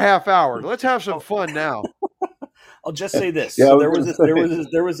beyond our half hour. Let's have some fun now. I'll just say this. So there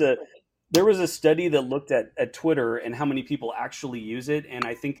was a study that looked at Twitter and how many people actually use it, and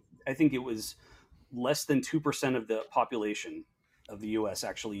I think it was less than 2% of the population of the U.S.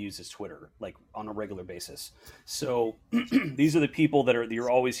 actually uses Twitter like on a regular basis. So these are the people that you're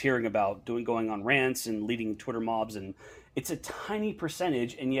always hearing about going on rants and leading Twitter mobs, and it's a tiny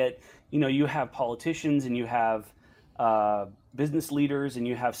percentage, and yet you have politicians and you have business leaders and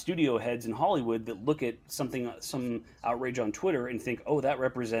you have studio heads in Hollywood that look at some outrage on Twitter and think, oh, that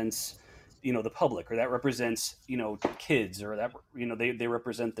represents the public, or that represents kids, or that they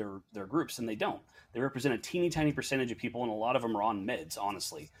represent their groups, and they don't. They represent a teeny tiny percentage of people, and a lot of them are on meds,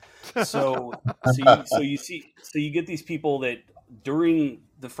 honestly. So you get these people that during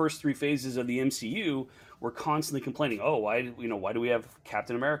the first 3 phases of the MCU were constantly complaining, oh, why do we have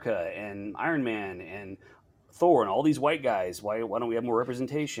Captain America and Iron Man and Thor and all these white guys? Why don't we have more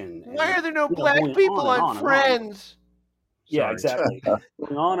representation? Why are there no black people on Friends? Yeah, exactly.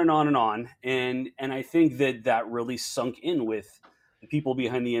 On and on and on. And I think that really sunk in with the people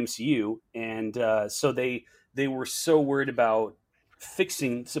behind the MCU. And so they were so worried about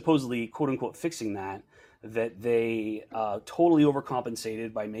supposedly, quote unquote, fixing that they totally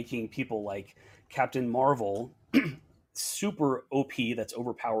overcompensated by making people like Captain Marvel super OP, that's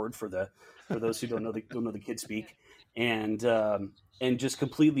overpowered for those who don't know the kid speak, and just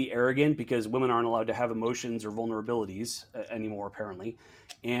completely arrogant because women aren't allowed to have emotions or vulnerabilities anymore, apparently.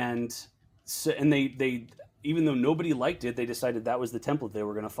 And so, and they even though nobody liked it, they decided that was the template they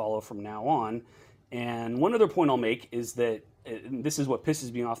were going to follow from now on. And one other point I'll make is that, and this is what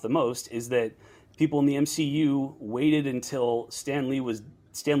pisses me off the most, is that people in the MCU waited until Stan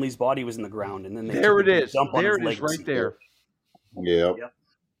Lee's body was in the ground, and then they there it is. Dump there on his it is, right there. Yeah. Yep.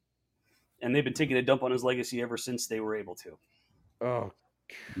 And they've been taking a dump on his legacy ever since they were able to. Oh,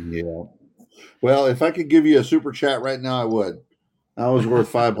 yeah. Well, if I could give you a super chat right now, I would. That was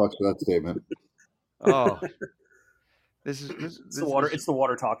worth $5 for that statement. Oh, this is it's the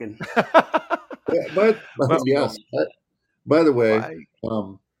water talking. Yeah, but yes. By the way,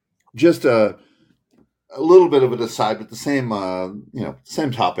 just a a little bit of an aside, but the same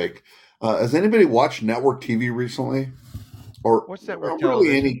same topic. Has anybody watched network TV recently, or What's network really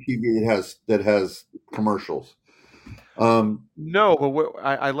television? any TV that has commercials? No, but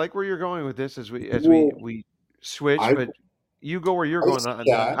I like where you're going with this as we switch. But you go where you're going.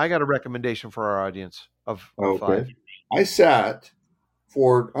 I got a recommendation for our audience of 5. I sat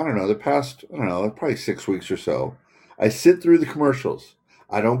for the past probably 6 weeks or so. I sit through the commercials.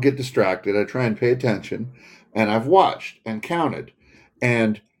 I don't get distracted. I try and pay attention, and I've watched and counted,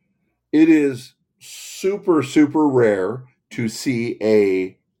 and it is super, super rare to see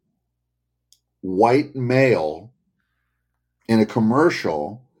a white male in a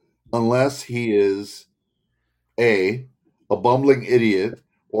commercial unless he is A, a bumbling idiot,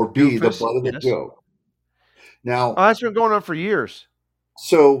 or B, the butt of the joke. Now, that's been going on for years.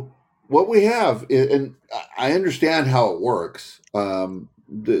 So what we have, and I understand how it works.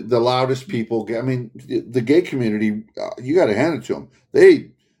 The loudest people, the gay community, you got to hand it to them.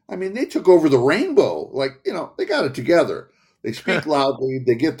 They took over the rainbow. They got it together. They speak loudly.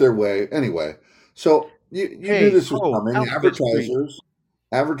 They get their way. Anyway, so you knew this was coming.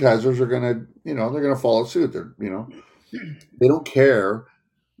 Advertisers are gonna, they're gonna follow suit. They don't care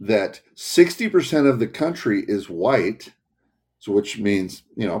that 60% of the country is white. So which means,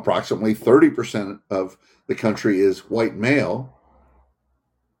 approximately 30% of the country is white male,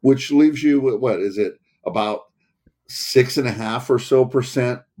 which leaves you, what is it, about 6.5% or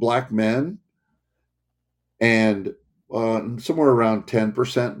so black men, and somewhere around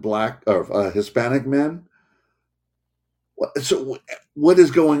 10% black or Hispanic men. So what is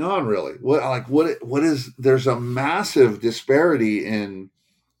going on really? What is, there's a massive disparity in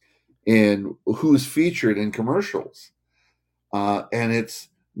who's featured in commercials. And it's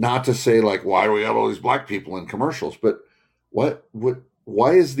not to say why do we have all these black people in commercials, but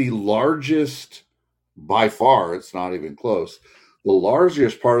why is the largest, by far, it's not even close, the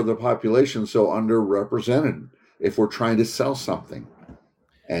largest part of the population so underrepresented if we're trying to sell something?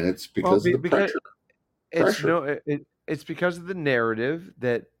 And it's because of the pressure. It's because of the narrative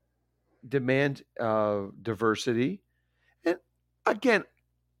that demand diversity. And again,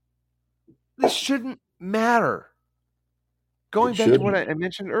 this shouldn't matter. Going back to what I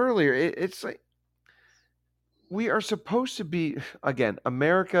mentioned earlier, it's like we are supposed to be, again,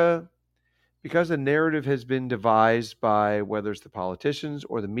 America, because the narrative has been devised by whether it's the politicians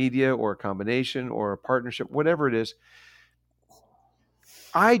or the media or a combination or a partnership, whatever it is.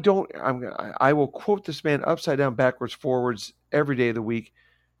 I will quote this man upside down, backwards, forwards every day of the week.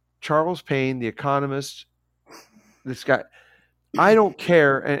 Charles Payne, the economist, this guy, I don't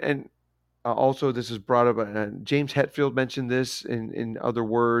care. And also this is brought up, James Hetfield mentioned this in other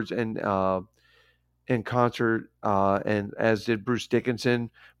words and in concert, and as did Bruce Dickinson.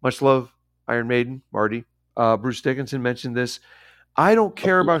 Much love, Iron Maiden, Marty. Bruce Dickinson mentioned this. I don't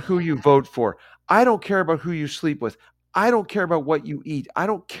care about who you vote for. I don't care about who you sleep with. I don't care about what you eat. I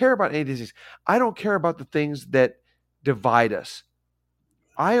don't care about any of these things. I don't care about the things that divide us.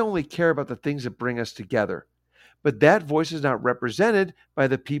 I only care about the things that bring us together. But that voice is not represented by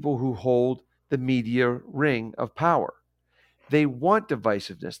the people who hold the media ring of power. They want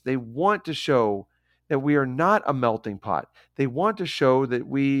divisiveness. They want to show that we are not a melting pot. They want to show that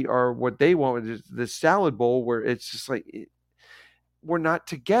we are what they want, the salad bowl where it's just we're not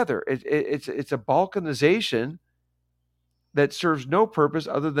together. It's a balkanization that serves no purpose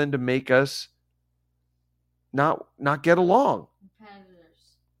other than to make us not get along.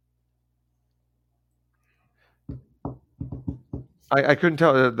 I couldn't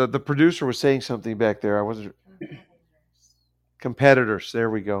tell. The producer was saying something back there. I wasn't. Competitors. There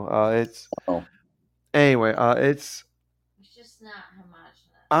we go. Anyway. It's just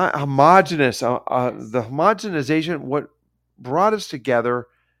not homogenous. The homogenization. What brought us together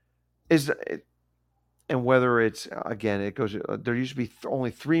is, and whether it's again, it goes. There used to be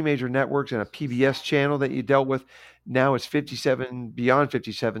only 3 major networks and a PBS channel that you dealt with. Now it's 57, beyond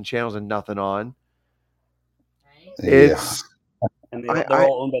 57 channels and nothing on. It's. And they're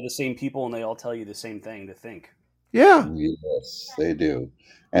all owned by the same people, and they all tell you the same thing to think. Yeah. Yes, they do.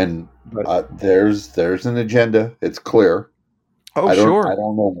 And there's an agenda. It's clear. Sure.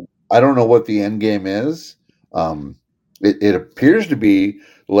 I don't know what the end game is. It appears to be,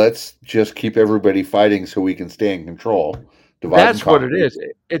 let's just keep everybody fighting so we can stay in control. That's what it is.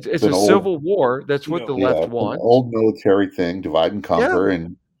 It's a civil war. That's what the left wants. An old military thing, divide and conquer,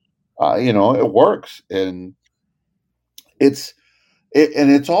 and it works. And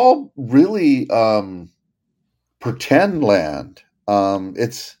it's all really pretend land.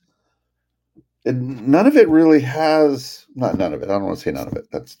 It's none of it really has, not none of it. I don't want to say none of it.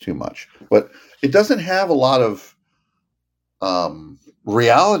 That's too much. But it doesn't have a lot of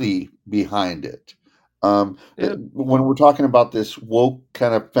reality behind it. When we're talking about this woke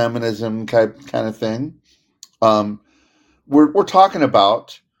kind of feminism kind of thing, we're talking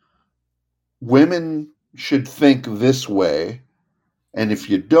about women should think this way, and if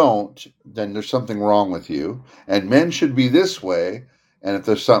you don't, then there's something wrong with you. And men should be this way, and if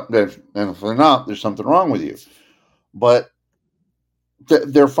there's something, and if they're not, there's something wrong with you. But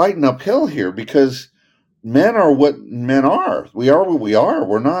they're fighting uphill here because men are what men are. We are what we are.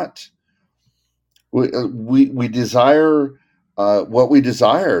 We're not. We desire what we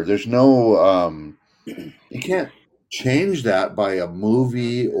desire. There's no. You can't change that by a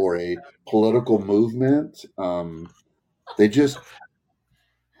movie or a political movement. They just.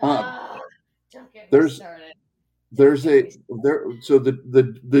 There's so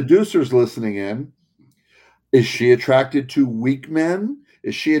the deucer's listening in. Is she attracted to weak men?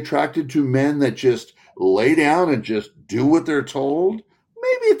 Is she attracted to men that just lay down and just do what they're told?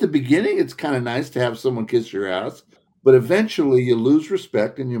 Maybe at the beginning it's kind of nice to have someone kiss your ass, but eventually you lose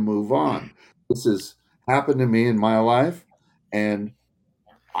respect and you move on. This has happened to me in my life, and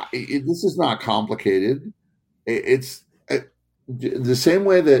this is not complicated. It's the same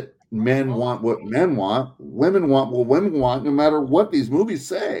way that men want what men want, women want what women want, no matter what these movies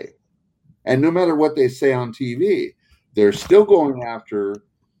say. And no matter what they say on TV, they're still going after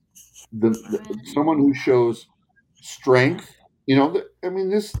someone who shows strength.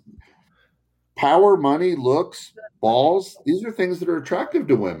 This power, money, looks, balls. These are things that are attractive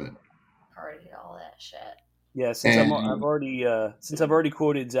to women. All that shit. Yeah, I've already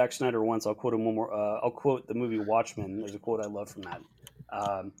quoted Zack Snyder once, I'll quote him one more. I'll quote the movie Watchmen. There's a quote I love from that.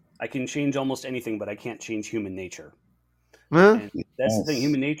 I can change almost anything, but I can't change human nature. And that's the thing.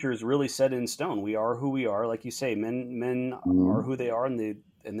 Human nature is really set in stone. We are who we are, like you say. Men are who they are, and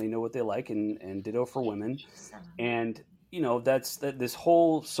they know what they like, and ditto for women. And this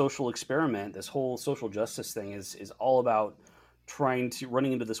whole social experiment, this whole social justice thing is all about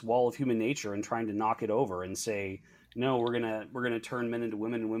running into this wall of human nature and trying to knock it over and say, no, we're gonna turn men into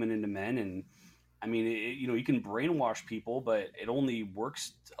women and women into men. And I mean, you can brainwash people, but it only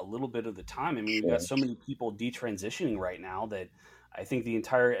works a little bit of the time. I mean, you've got so many people detransitioning right now that I think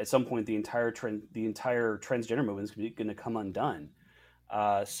at some point the entire transgender movement is going to come undone.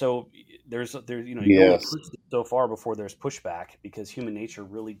 So there's you go so far before there's pushback because human nature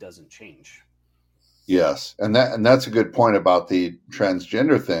really doesn't change. Yes, and that's a good point about the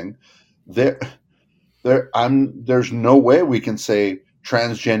transgender thing. There's no way we can say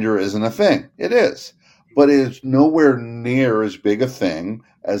transgender isn't a thing. It is, but it is nowhere near as big a thing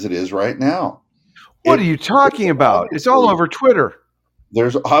as it is right now. What are you talking about? It's all over Twitter.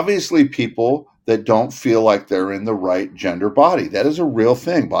 There's obviously people that don't feel like they're in the right gender body. That is a real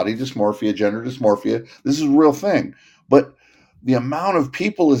thing. Body dysmorphia, gender dysmorphia. This is a real thing. But the amount of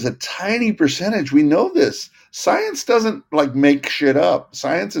people is a tiny percentage. We know this. Science doesn't make shit up.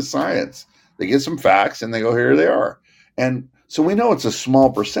 Science is science. They get some facts and they go, here they are. And so we know it's a small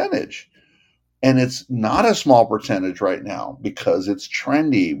percentage. And it's not a small percentage right now because it's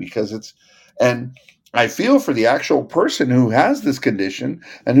trendy, and I feel for the actual person who has this condition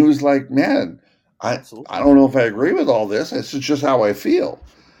and who's like, man, I don't know if I agree with all this. This is just how I feel.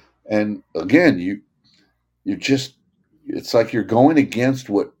 And again, it's like you're going against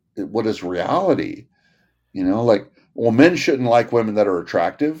what is reality. Men shouldn't like women that are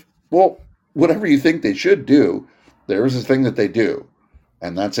attractive. Well, whatever you think they should do, there is a thing that they do,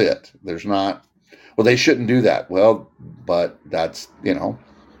 and that's it. There's not, well, they shouldn't do that. Well, but that's, they're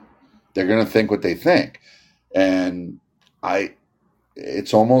going to think what they think. And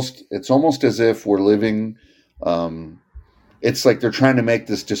it's almost as if we're living, it's like they're trying to make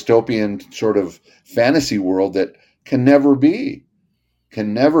this dystopian sort of fantasy world that can never be.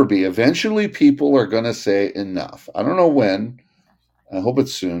 Eventually people are going to say enough. I don't know when. I hope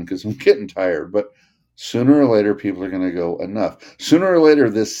it's soon because I'm getting tired, but sooner or later people are going to go enough. Sooner or later,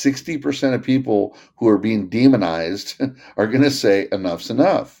 this 60% of people who are being demonized are going to say enough's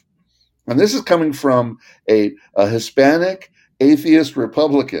enough. And this is coming from a Hispanic atheist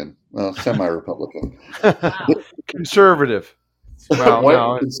Republican, well, semi-Republican. Conservative.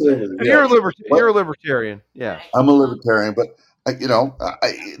 Well, conservative. You're a libertarian. Yeah. I'm a libertarian, but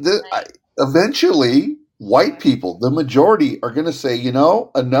eventually white people, the majority, are going to say,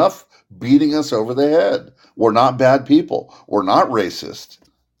 enough beating us over the head. We're not bad people. We're not racist.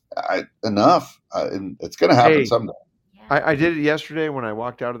 Enough. And it's going to happen someday. I did it yesterday when I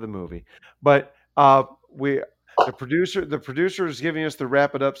walked out of the movie, but The producer is giving us the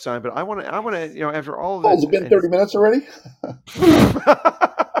wrap it up sign, but I want to, after all of It's been 30 minutes already.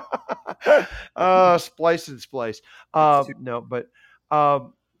 Splice and splice. No, but I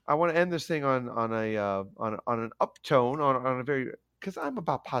want to end this thing on an uptone, on a very, because I'm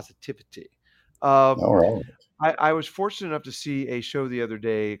about positivity. All right. I was fortunate enough to see a show the other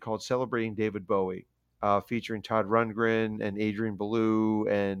day called Celebrating David Bowie, featuring Todd Rundgren and Adrian Belew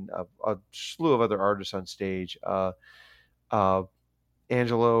and a slew of other artists on stage.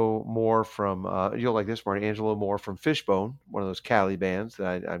 Angelo Moore from you'll like this, Marty. Angelo Moore from Fishbone, one of those Cali bands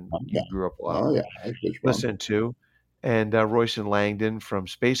that you grew up a lot listening to, and Royce and Langdon from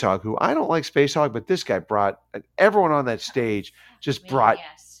Space Hog, who I don't like Space Hog, but this guy brought everyone on that stage, just brought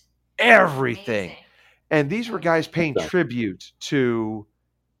everything. Amazing. And these were guys paying tribute to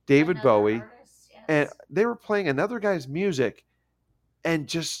David Bowie, and they were playing another guy's music, and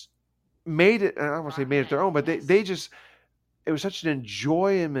just made it. I don't want to say made it their own, but they just. It was such an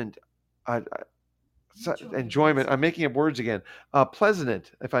enjoyment. Enjoyment. I'm making up words again.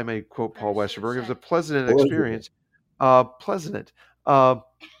 Pleasant, if I may quote Paul Westerberg. It was a pleasant experience. Pleasant. But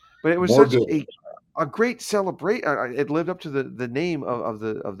it was such a great celebration. It lived up to the name of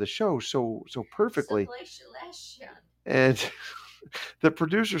the show so perfectly. And the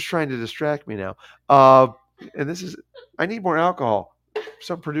producer's trying to distract me now. And this is. I need more alcohol.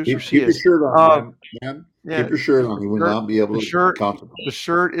 Some producer keep your shirt on, man. Yeah, keep your shirt on. You will not be able to concentrate. The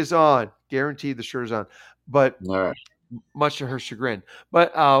shirt is on. Guaranteed the shirt is on. But much to her chagrin.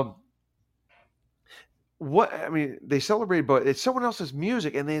 But they celebrated, but it's someone else's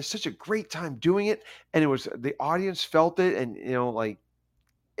music, and they had such a great time doing it. And it was the audience felt it, and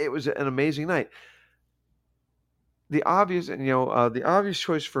it was an amazing night. The obvious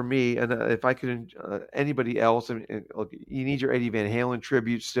choice for me, and if I could, anybody else, look, you need your Eddie Van Halen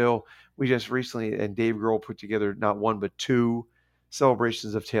tribute still. We just recently, and Dave Grohl put together not one but two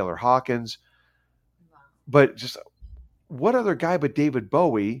celebrations of Taylor Hawkins. But just what other guy but David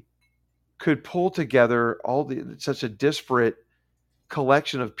Bowie could pull together such a disparate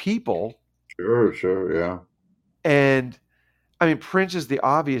collection of people? Sure, yeah. And I mean, Prince is the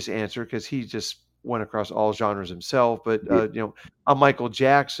obvious answer because he just went across all genres himself, but a Michael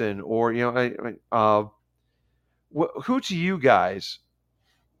Jackson, or who to you guys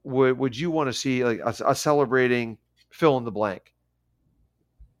would you want to see, like a celebrating fill in the blank?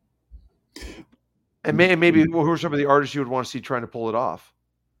 And maybe who are some of the artists you would want to see trying to pull it off?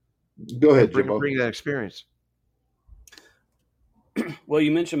 Go ahead, bring that experience. Well, you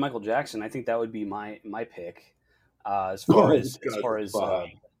mentioned Michael Jackson. I think that would be my pick. As far as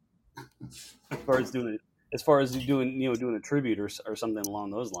doing a tribute or something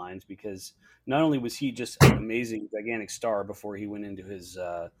along those lines, because not only was he just an amazing, gigantic star before he went into his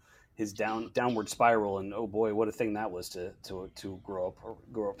downward spiral, and oh boy, what a thing that was to grow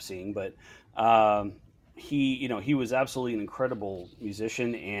up seeing. But he was absolutely an incredible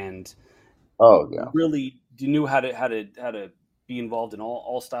musician, and really knew how to be involved in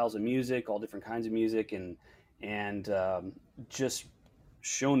all styles of music, all different kinds of music, and just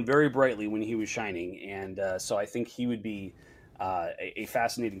shone very brightly when he was shining. And so I think he would be a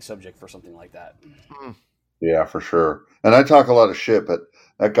fascinating subject for something like that. Yeah, for sure. And I talk a lot of shit, but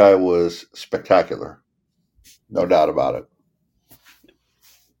that guy was spectacular. No doubt about it.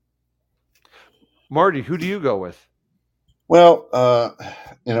 Marty, who do you go with? Well,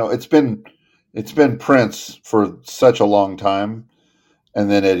 it's been Prince for such a long time,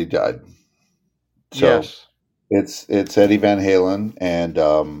 and then Eddie died. So yes. It's Eddie Van Halen, and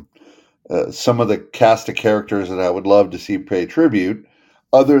some of the cast of characters that I would love to see pay tribute,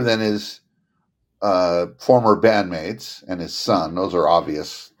 other than his former bandmates and his son. Those are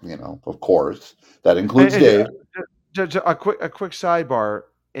obvious, of course. That includes Dave. A quick sidebar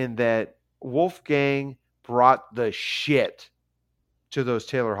in that Wolfgang brought the shit to those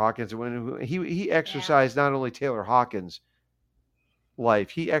Taylor Hawkins. When he exercised not only Taylor Hawkins' life,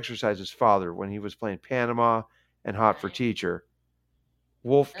 he exercised his father when he was playing Panama and Hot for Teacher.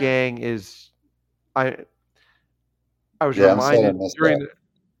 Wolfgang is I was reminded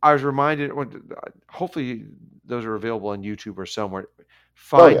I was reminded hopefully those are available on YouTube or somewhere.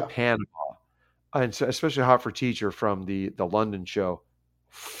 Find Panama, and so, especially Hot for Teacher from the London show.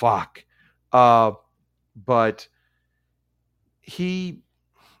 Fuck. But he.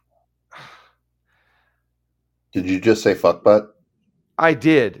 Did you just say fuck butt? I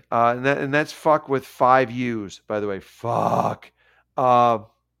did, and that's fuck with 5 U's, by the way. Fuck. Five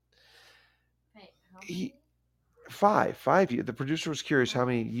U. The producer was curious how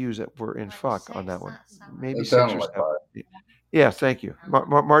many U's that were in fuck on that one. Maybe 6 or 7. Yeah, thank you.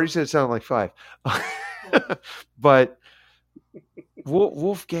 Marty said it sounded like 5. But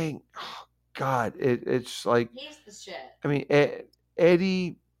Wolfgang, oh God, it's like He's the shit. I mean,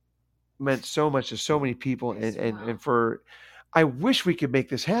 Eddie meant so much to so many people, and for I wish we could make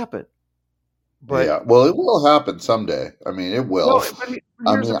this happen. But well, it will happen someday. I mean, it will. well, but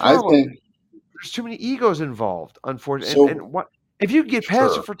here's the I problem. think There's too many egos involved, unfortunately. so. And what if you get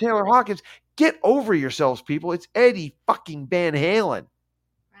past it for Taylor Hawkins? Get over yourselves, people. It's Eddie fucking Van Halen.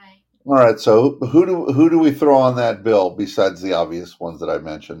 Right. All right. So who do we throw on that bill besides the obvious ones that I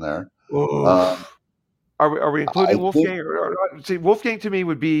mentioned there? Are we including Wolfgang? See, Wolfgang to me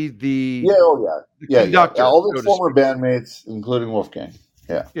would be the conductor. All the former bandmates, including Wolfgang.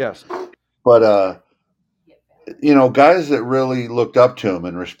 Yeah. Yes. But guys that really looked up to him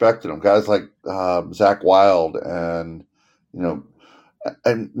and respected him, guys like Zakk Wylde, and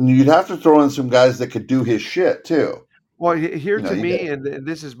and you'd have to throw in some guys that could do his shit too. Well, here to me, and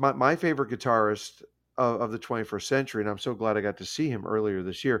this is my favorite guitarist of the 21st century, and I'm so glad I got to see him earlier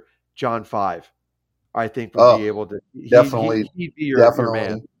this year. John Five, I think would be able to definitely he'd be your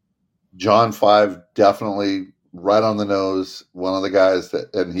man. John Five, definitely right on the nose. One of the guys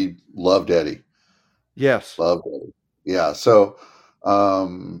and he loved Eddie. Yes, loved Eddie. Yeah. So,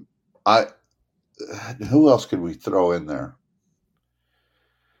 who else could we throw in there?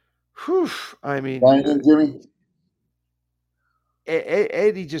 Whew, I mean, Jimmy.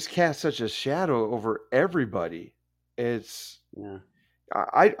 Eddie just cast such a shadow over everybody. It's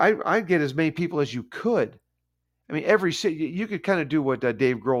I'd get as many people as you could. I mean, every city you could kind of do what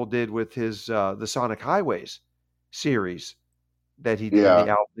Dave Grohl did with his the Sonic Highways series that he did, the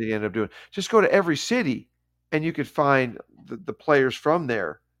album that he ended up doing. Just go to every city, and you could find the players from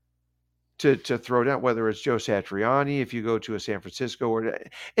there to throw down. Whether it's Joe Satriani, if you go to a San Francisco, or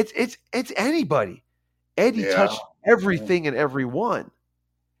it's anybody. Eddie touched everything and everyone.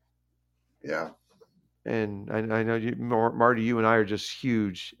 Yeah. And I know Marty, you and I are just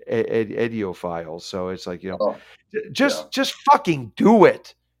huge Eddiophiles, so it's like just fucking do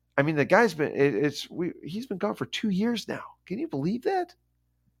it. I mean, the guy's been he's been gone for 2 years now. Can you believe that?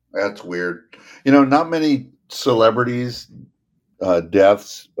 That's weird. Not many celebrities'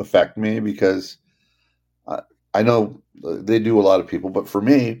 deaths affect me because I know they do a lot of people, but for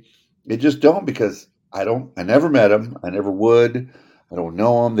me, it just don't, because I never met him. I never would. I don't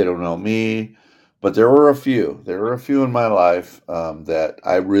know them. They don't know me. But there were a few. There were a few in my life that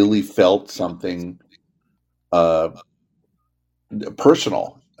I really felt something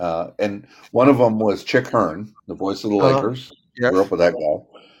personal. And one of them was Chick Hearn, the voice of the Lakers. Yes. Grew up with that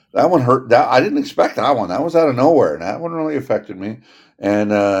guy. That one hurt. That I didn't expect that one. That was out of nowhere, and that one really affected me.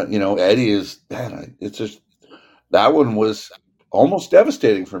 And Eddie is. Man, it's just that one was almost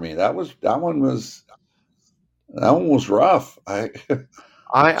devastating for me. That one was rough. To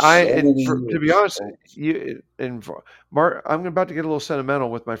be honest, I'm about to get a little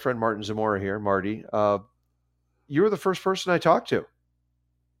sentimental with my friend Martin Zamora here. Marty, you were the first person I talked to.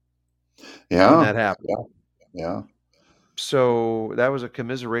 Yeah, when that happened. Yeah. So that was a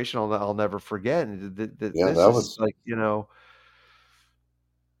commiseration I'll never forget. And this was like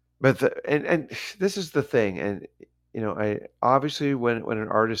but and this is the thing, and I obviously when an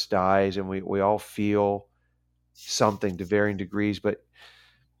artist dies, and we all feel something to varying degrees, but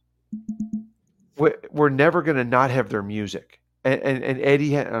we're never going to not have their music. And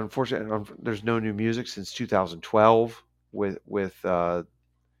Eddie, unfortunately, there's no new music since 2012 with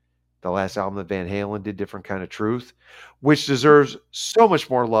the last album that Van Halen did, Different Kind of Truth, which deserves so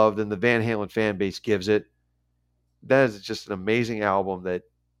much more love than the Van Halen fan base gives it. That is just an amazing album that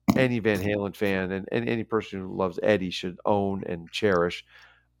any Van Halen fan and any person who loves Eddie should own and cherish.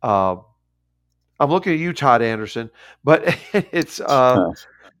 I'm looking at you, Todd Anderson, but it's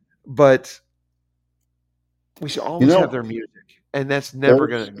but we should always have their music, and that's never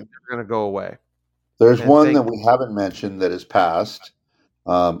gonna go away. There's one that we haven't mentioned that is passed.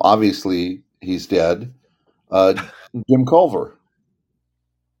 Obviously, he's dead. Jim Culver.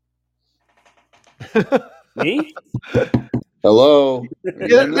 Me? Hello.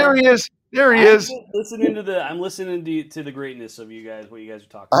 Yeah, there he is. There he is. I'm listening to the greatness of you guys. What you guys are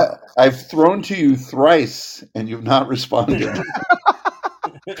talking about. I've thrown to you thrice, and you've not responded.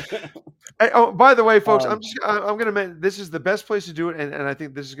 Oh, by the way, folks, I'm going to mention this is the best place to do it, and I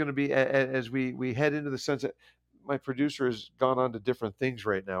think this is going to be as we head into the sunset. My producer has gone on to different things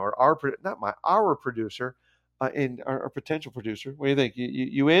right now, or our producer, and our potential producer. What do you think?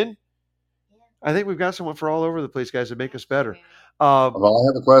 You in? Yeah. I think we've got someone for all over the place, guys, to make us better. Well, I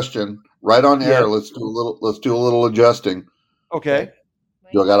have a question. Right on air. Let's do a little adjusting. Okay.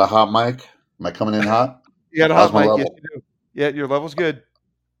 Do I got a hot mic? Am I coming in hot? You got a hot mic. Yes, you do. Yeah, your level's good.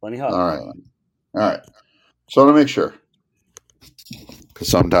 Plenty hot. All right. All right. So to make sure, because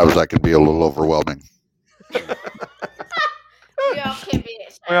sometimes that can be a little overwhelming. We all can be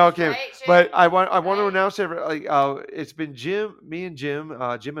at We all times, can, right, Jim? but I want to Right? announce it's been me and Jim,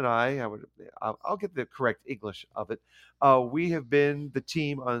 Jim and I'll get the correct English of it. We have been the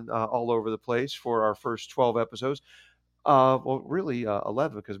team on all over the place for our first 12 episodes. Well, really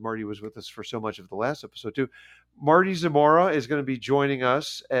 11 because Marty was with us for so much of the last episode too. Marty Zamora is going to be joining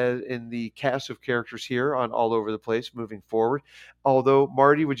us in the cast of characters here on All Over the Place moving forward. Although,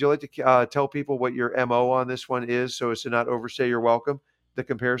 Marty, would you like to tell people what your MO on this one is so as to not overstay your welcome? The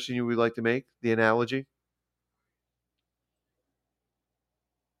comparison you would like to make, the analogy?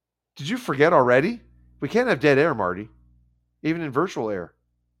 Did you forget already? We can't have dead air, Marty, even in virtual air.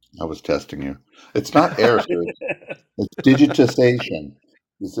 I was testing you. It's not air, sir. It's digitization.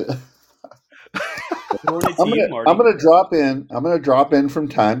 I'm gonna drop in. I'm gonna drop in from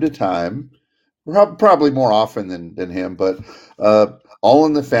time to time, probably more often than him, but all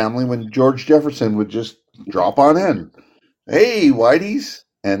in the family. When George Jefferson would just drop on in, hey, Whiteys,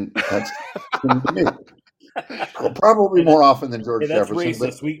 and that's me. Probably more often than George that's Jefferson.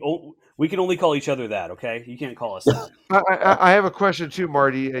 Racist. We can only call each other that. Okay, you can't call us that. I have a question too,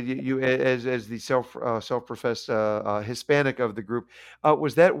 Marty. You as the self-professed Hispanic of the group,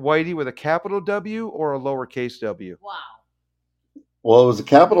 was that Whitey with a capital W or a lowercase W? Wow. Well, it was a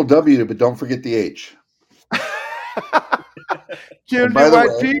capital W, but don't forget the H. Kill the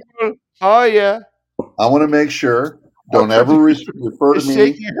white people. Oh yeah. I want to make sure. Don't ever refer to me.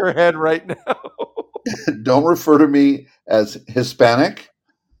 Shaking her head right now. Don't refer to me as Hispanic.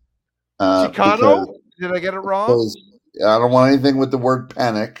 Chicano? Did I get it wrong? I don't want anything with the word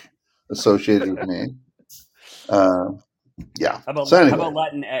panic associated with me. Yeah. How about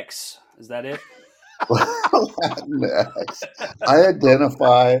Latin X? Is that it? Latin X. I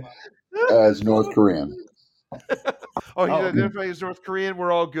identify as North Korean. Oh, you identify as North Korean?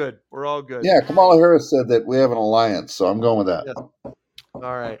 We're all good. We're all good. Yeah, Kamala Harris said that we have an alliance, so I'm going with that. Yeah.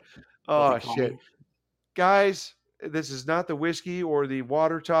 All right. Oh, shit. Guys, this is not the whiskey or the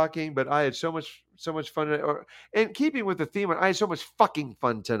water talking, but I had so much fun. And keeping with the theme, I had so much fucking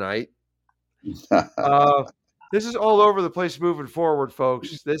fun tonight. This is all over the place moving forward,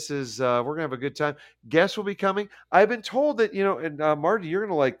 folks. This is we're gonna have a good time. Guests will be coming. I've been told that and Marty, you're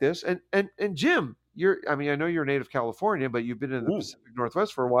gonna like this, and Jim, I know you're a native Californian, but you've been in the Pacific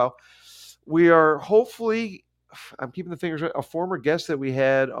Northwest for a while. We are hopefully, I'm keeping the fingers right, a former guest that we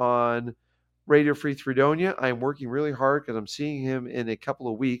had on Radio Free Fredonia. I'm working really hard because I'm seeing him in a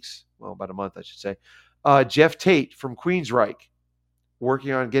couple of weeks. Well, about a month, I should say. Jeff Tate from Queensryche,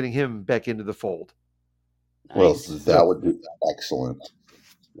 working on getting him back into the fold. Nice. Well, that would be excellent.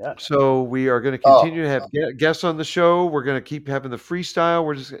 Yeah. So we are going to continue to have guests on the show. We're going to keep having the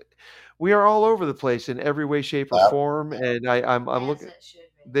freestyle. We are all over the place in every way, shape, or form. And I'm looking.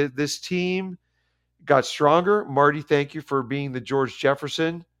 This team got stronger. Marty, thank you for being the George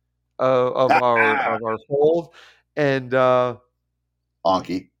Jefferson of our fold. And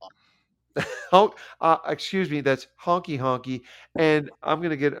honky. Excuse me, that's honky honky. And I'm going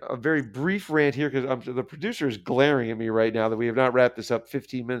to get a very brief rant here because the producer is glaring at me right now that we have not wrapped this up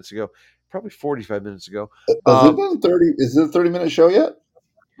 15 minutes ago, probably 45 minutes ago. Has it been 30? Is it a 30-minute show yet?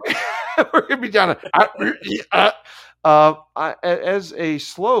 We're going to be down. As a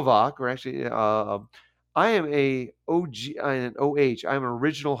Slovak, or actually, I am a OG and an OH. I'm an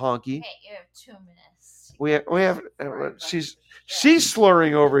original honky. Hey, you have 2 minutes. We have she's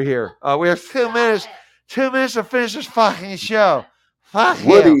slurring over here. We have 2 minutes. 2 minutes to finish this fucking show. Fuck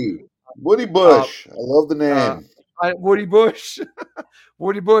Woody Bush. I love the name. Woody Bush.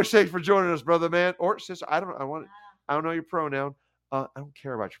 Woody Bush. Thanks for joining us, brother, man. Or sister. I don't know your pronoun. I don't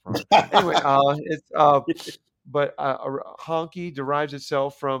care about your pronoun. Anyway, but honky derives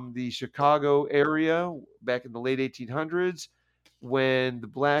itself from the Chicago area back in the late 1800s when the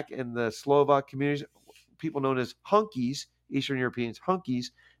Black and the Slovak communities, people known as hunkies, Eastern Europeans,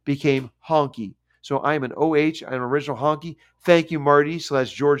 hunkies, became honky. So I'm an OH. I'm an original honky. Thank you, Marty /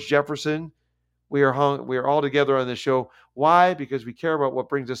 George Jefferson. We are all together on this show. Why? Because we care about what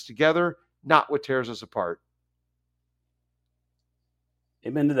brings us together, not what tears us apart.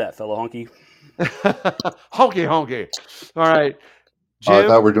 Amen to that, fellow honky. honky. All right. Jim, I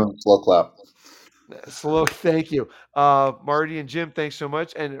thought we were doing slow clap. Slow. Thank you. Marty and Jim, thanks so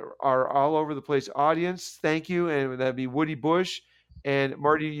much. And our all over the place audience, thank you. And that'd be Woody Bush. And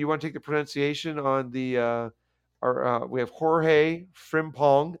Marty, you want to take the pronunciation on the we have Jorge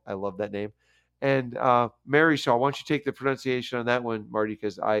Frimpong. I love that name. And Mary Shaw, why don't you take the pronunciation on that one, Marty,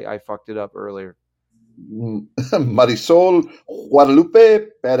 because I fucked it up earlier. Marisol Guadalupe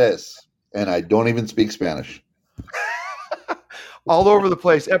Perez. and I don't even speak Spanish. All over the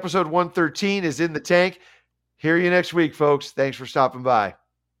place. Episode 113 is in the tank. Hear you next week, folks. Thanks for stopping by.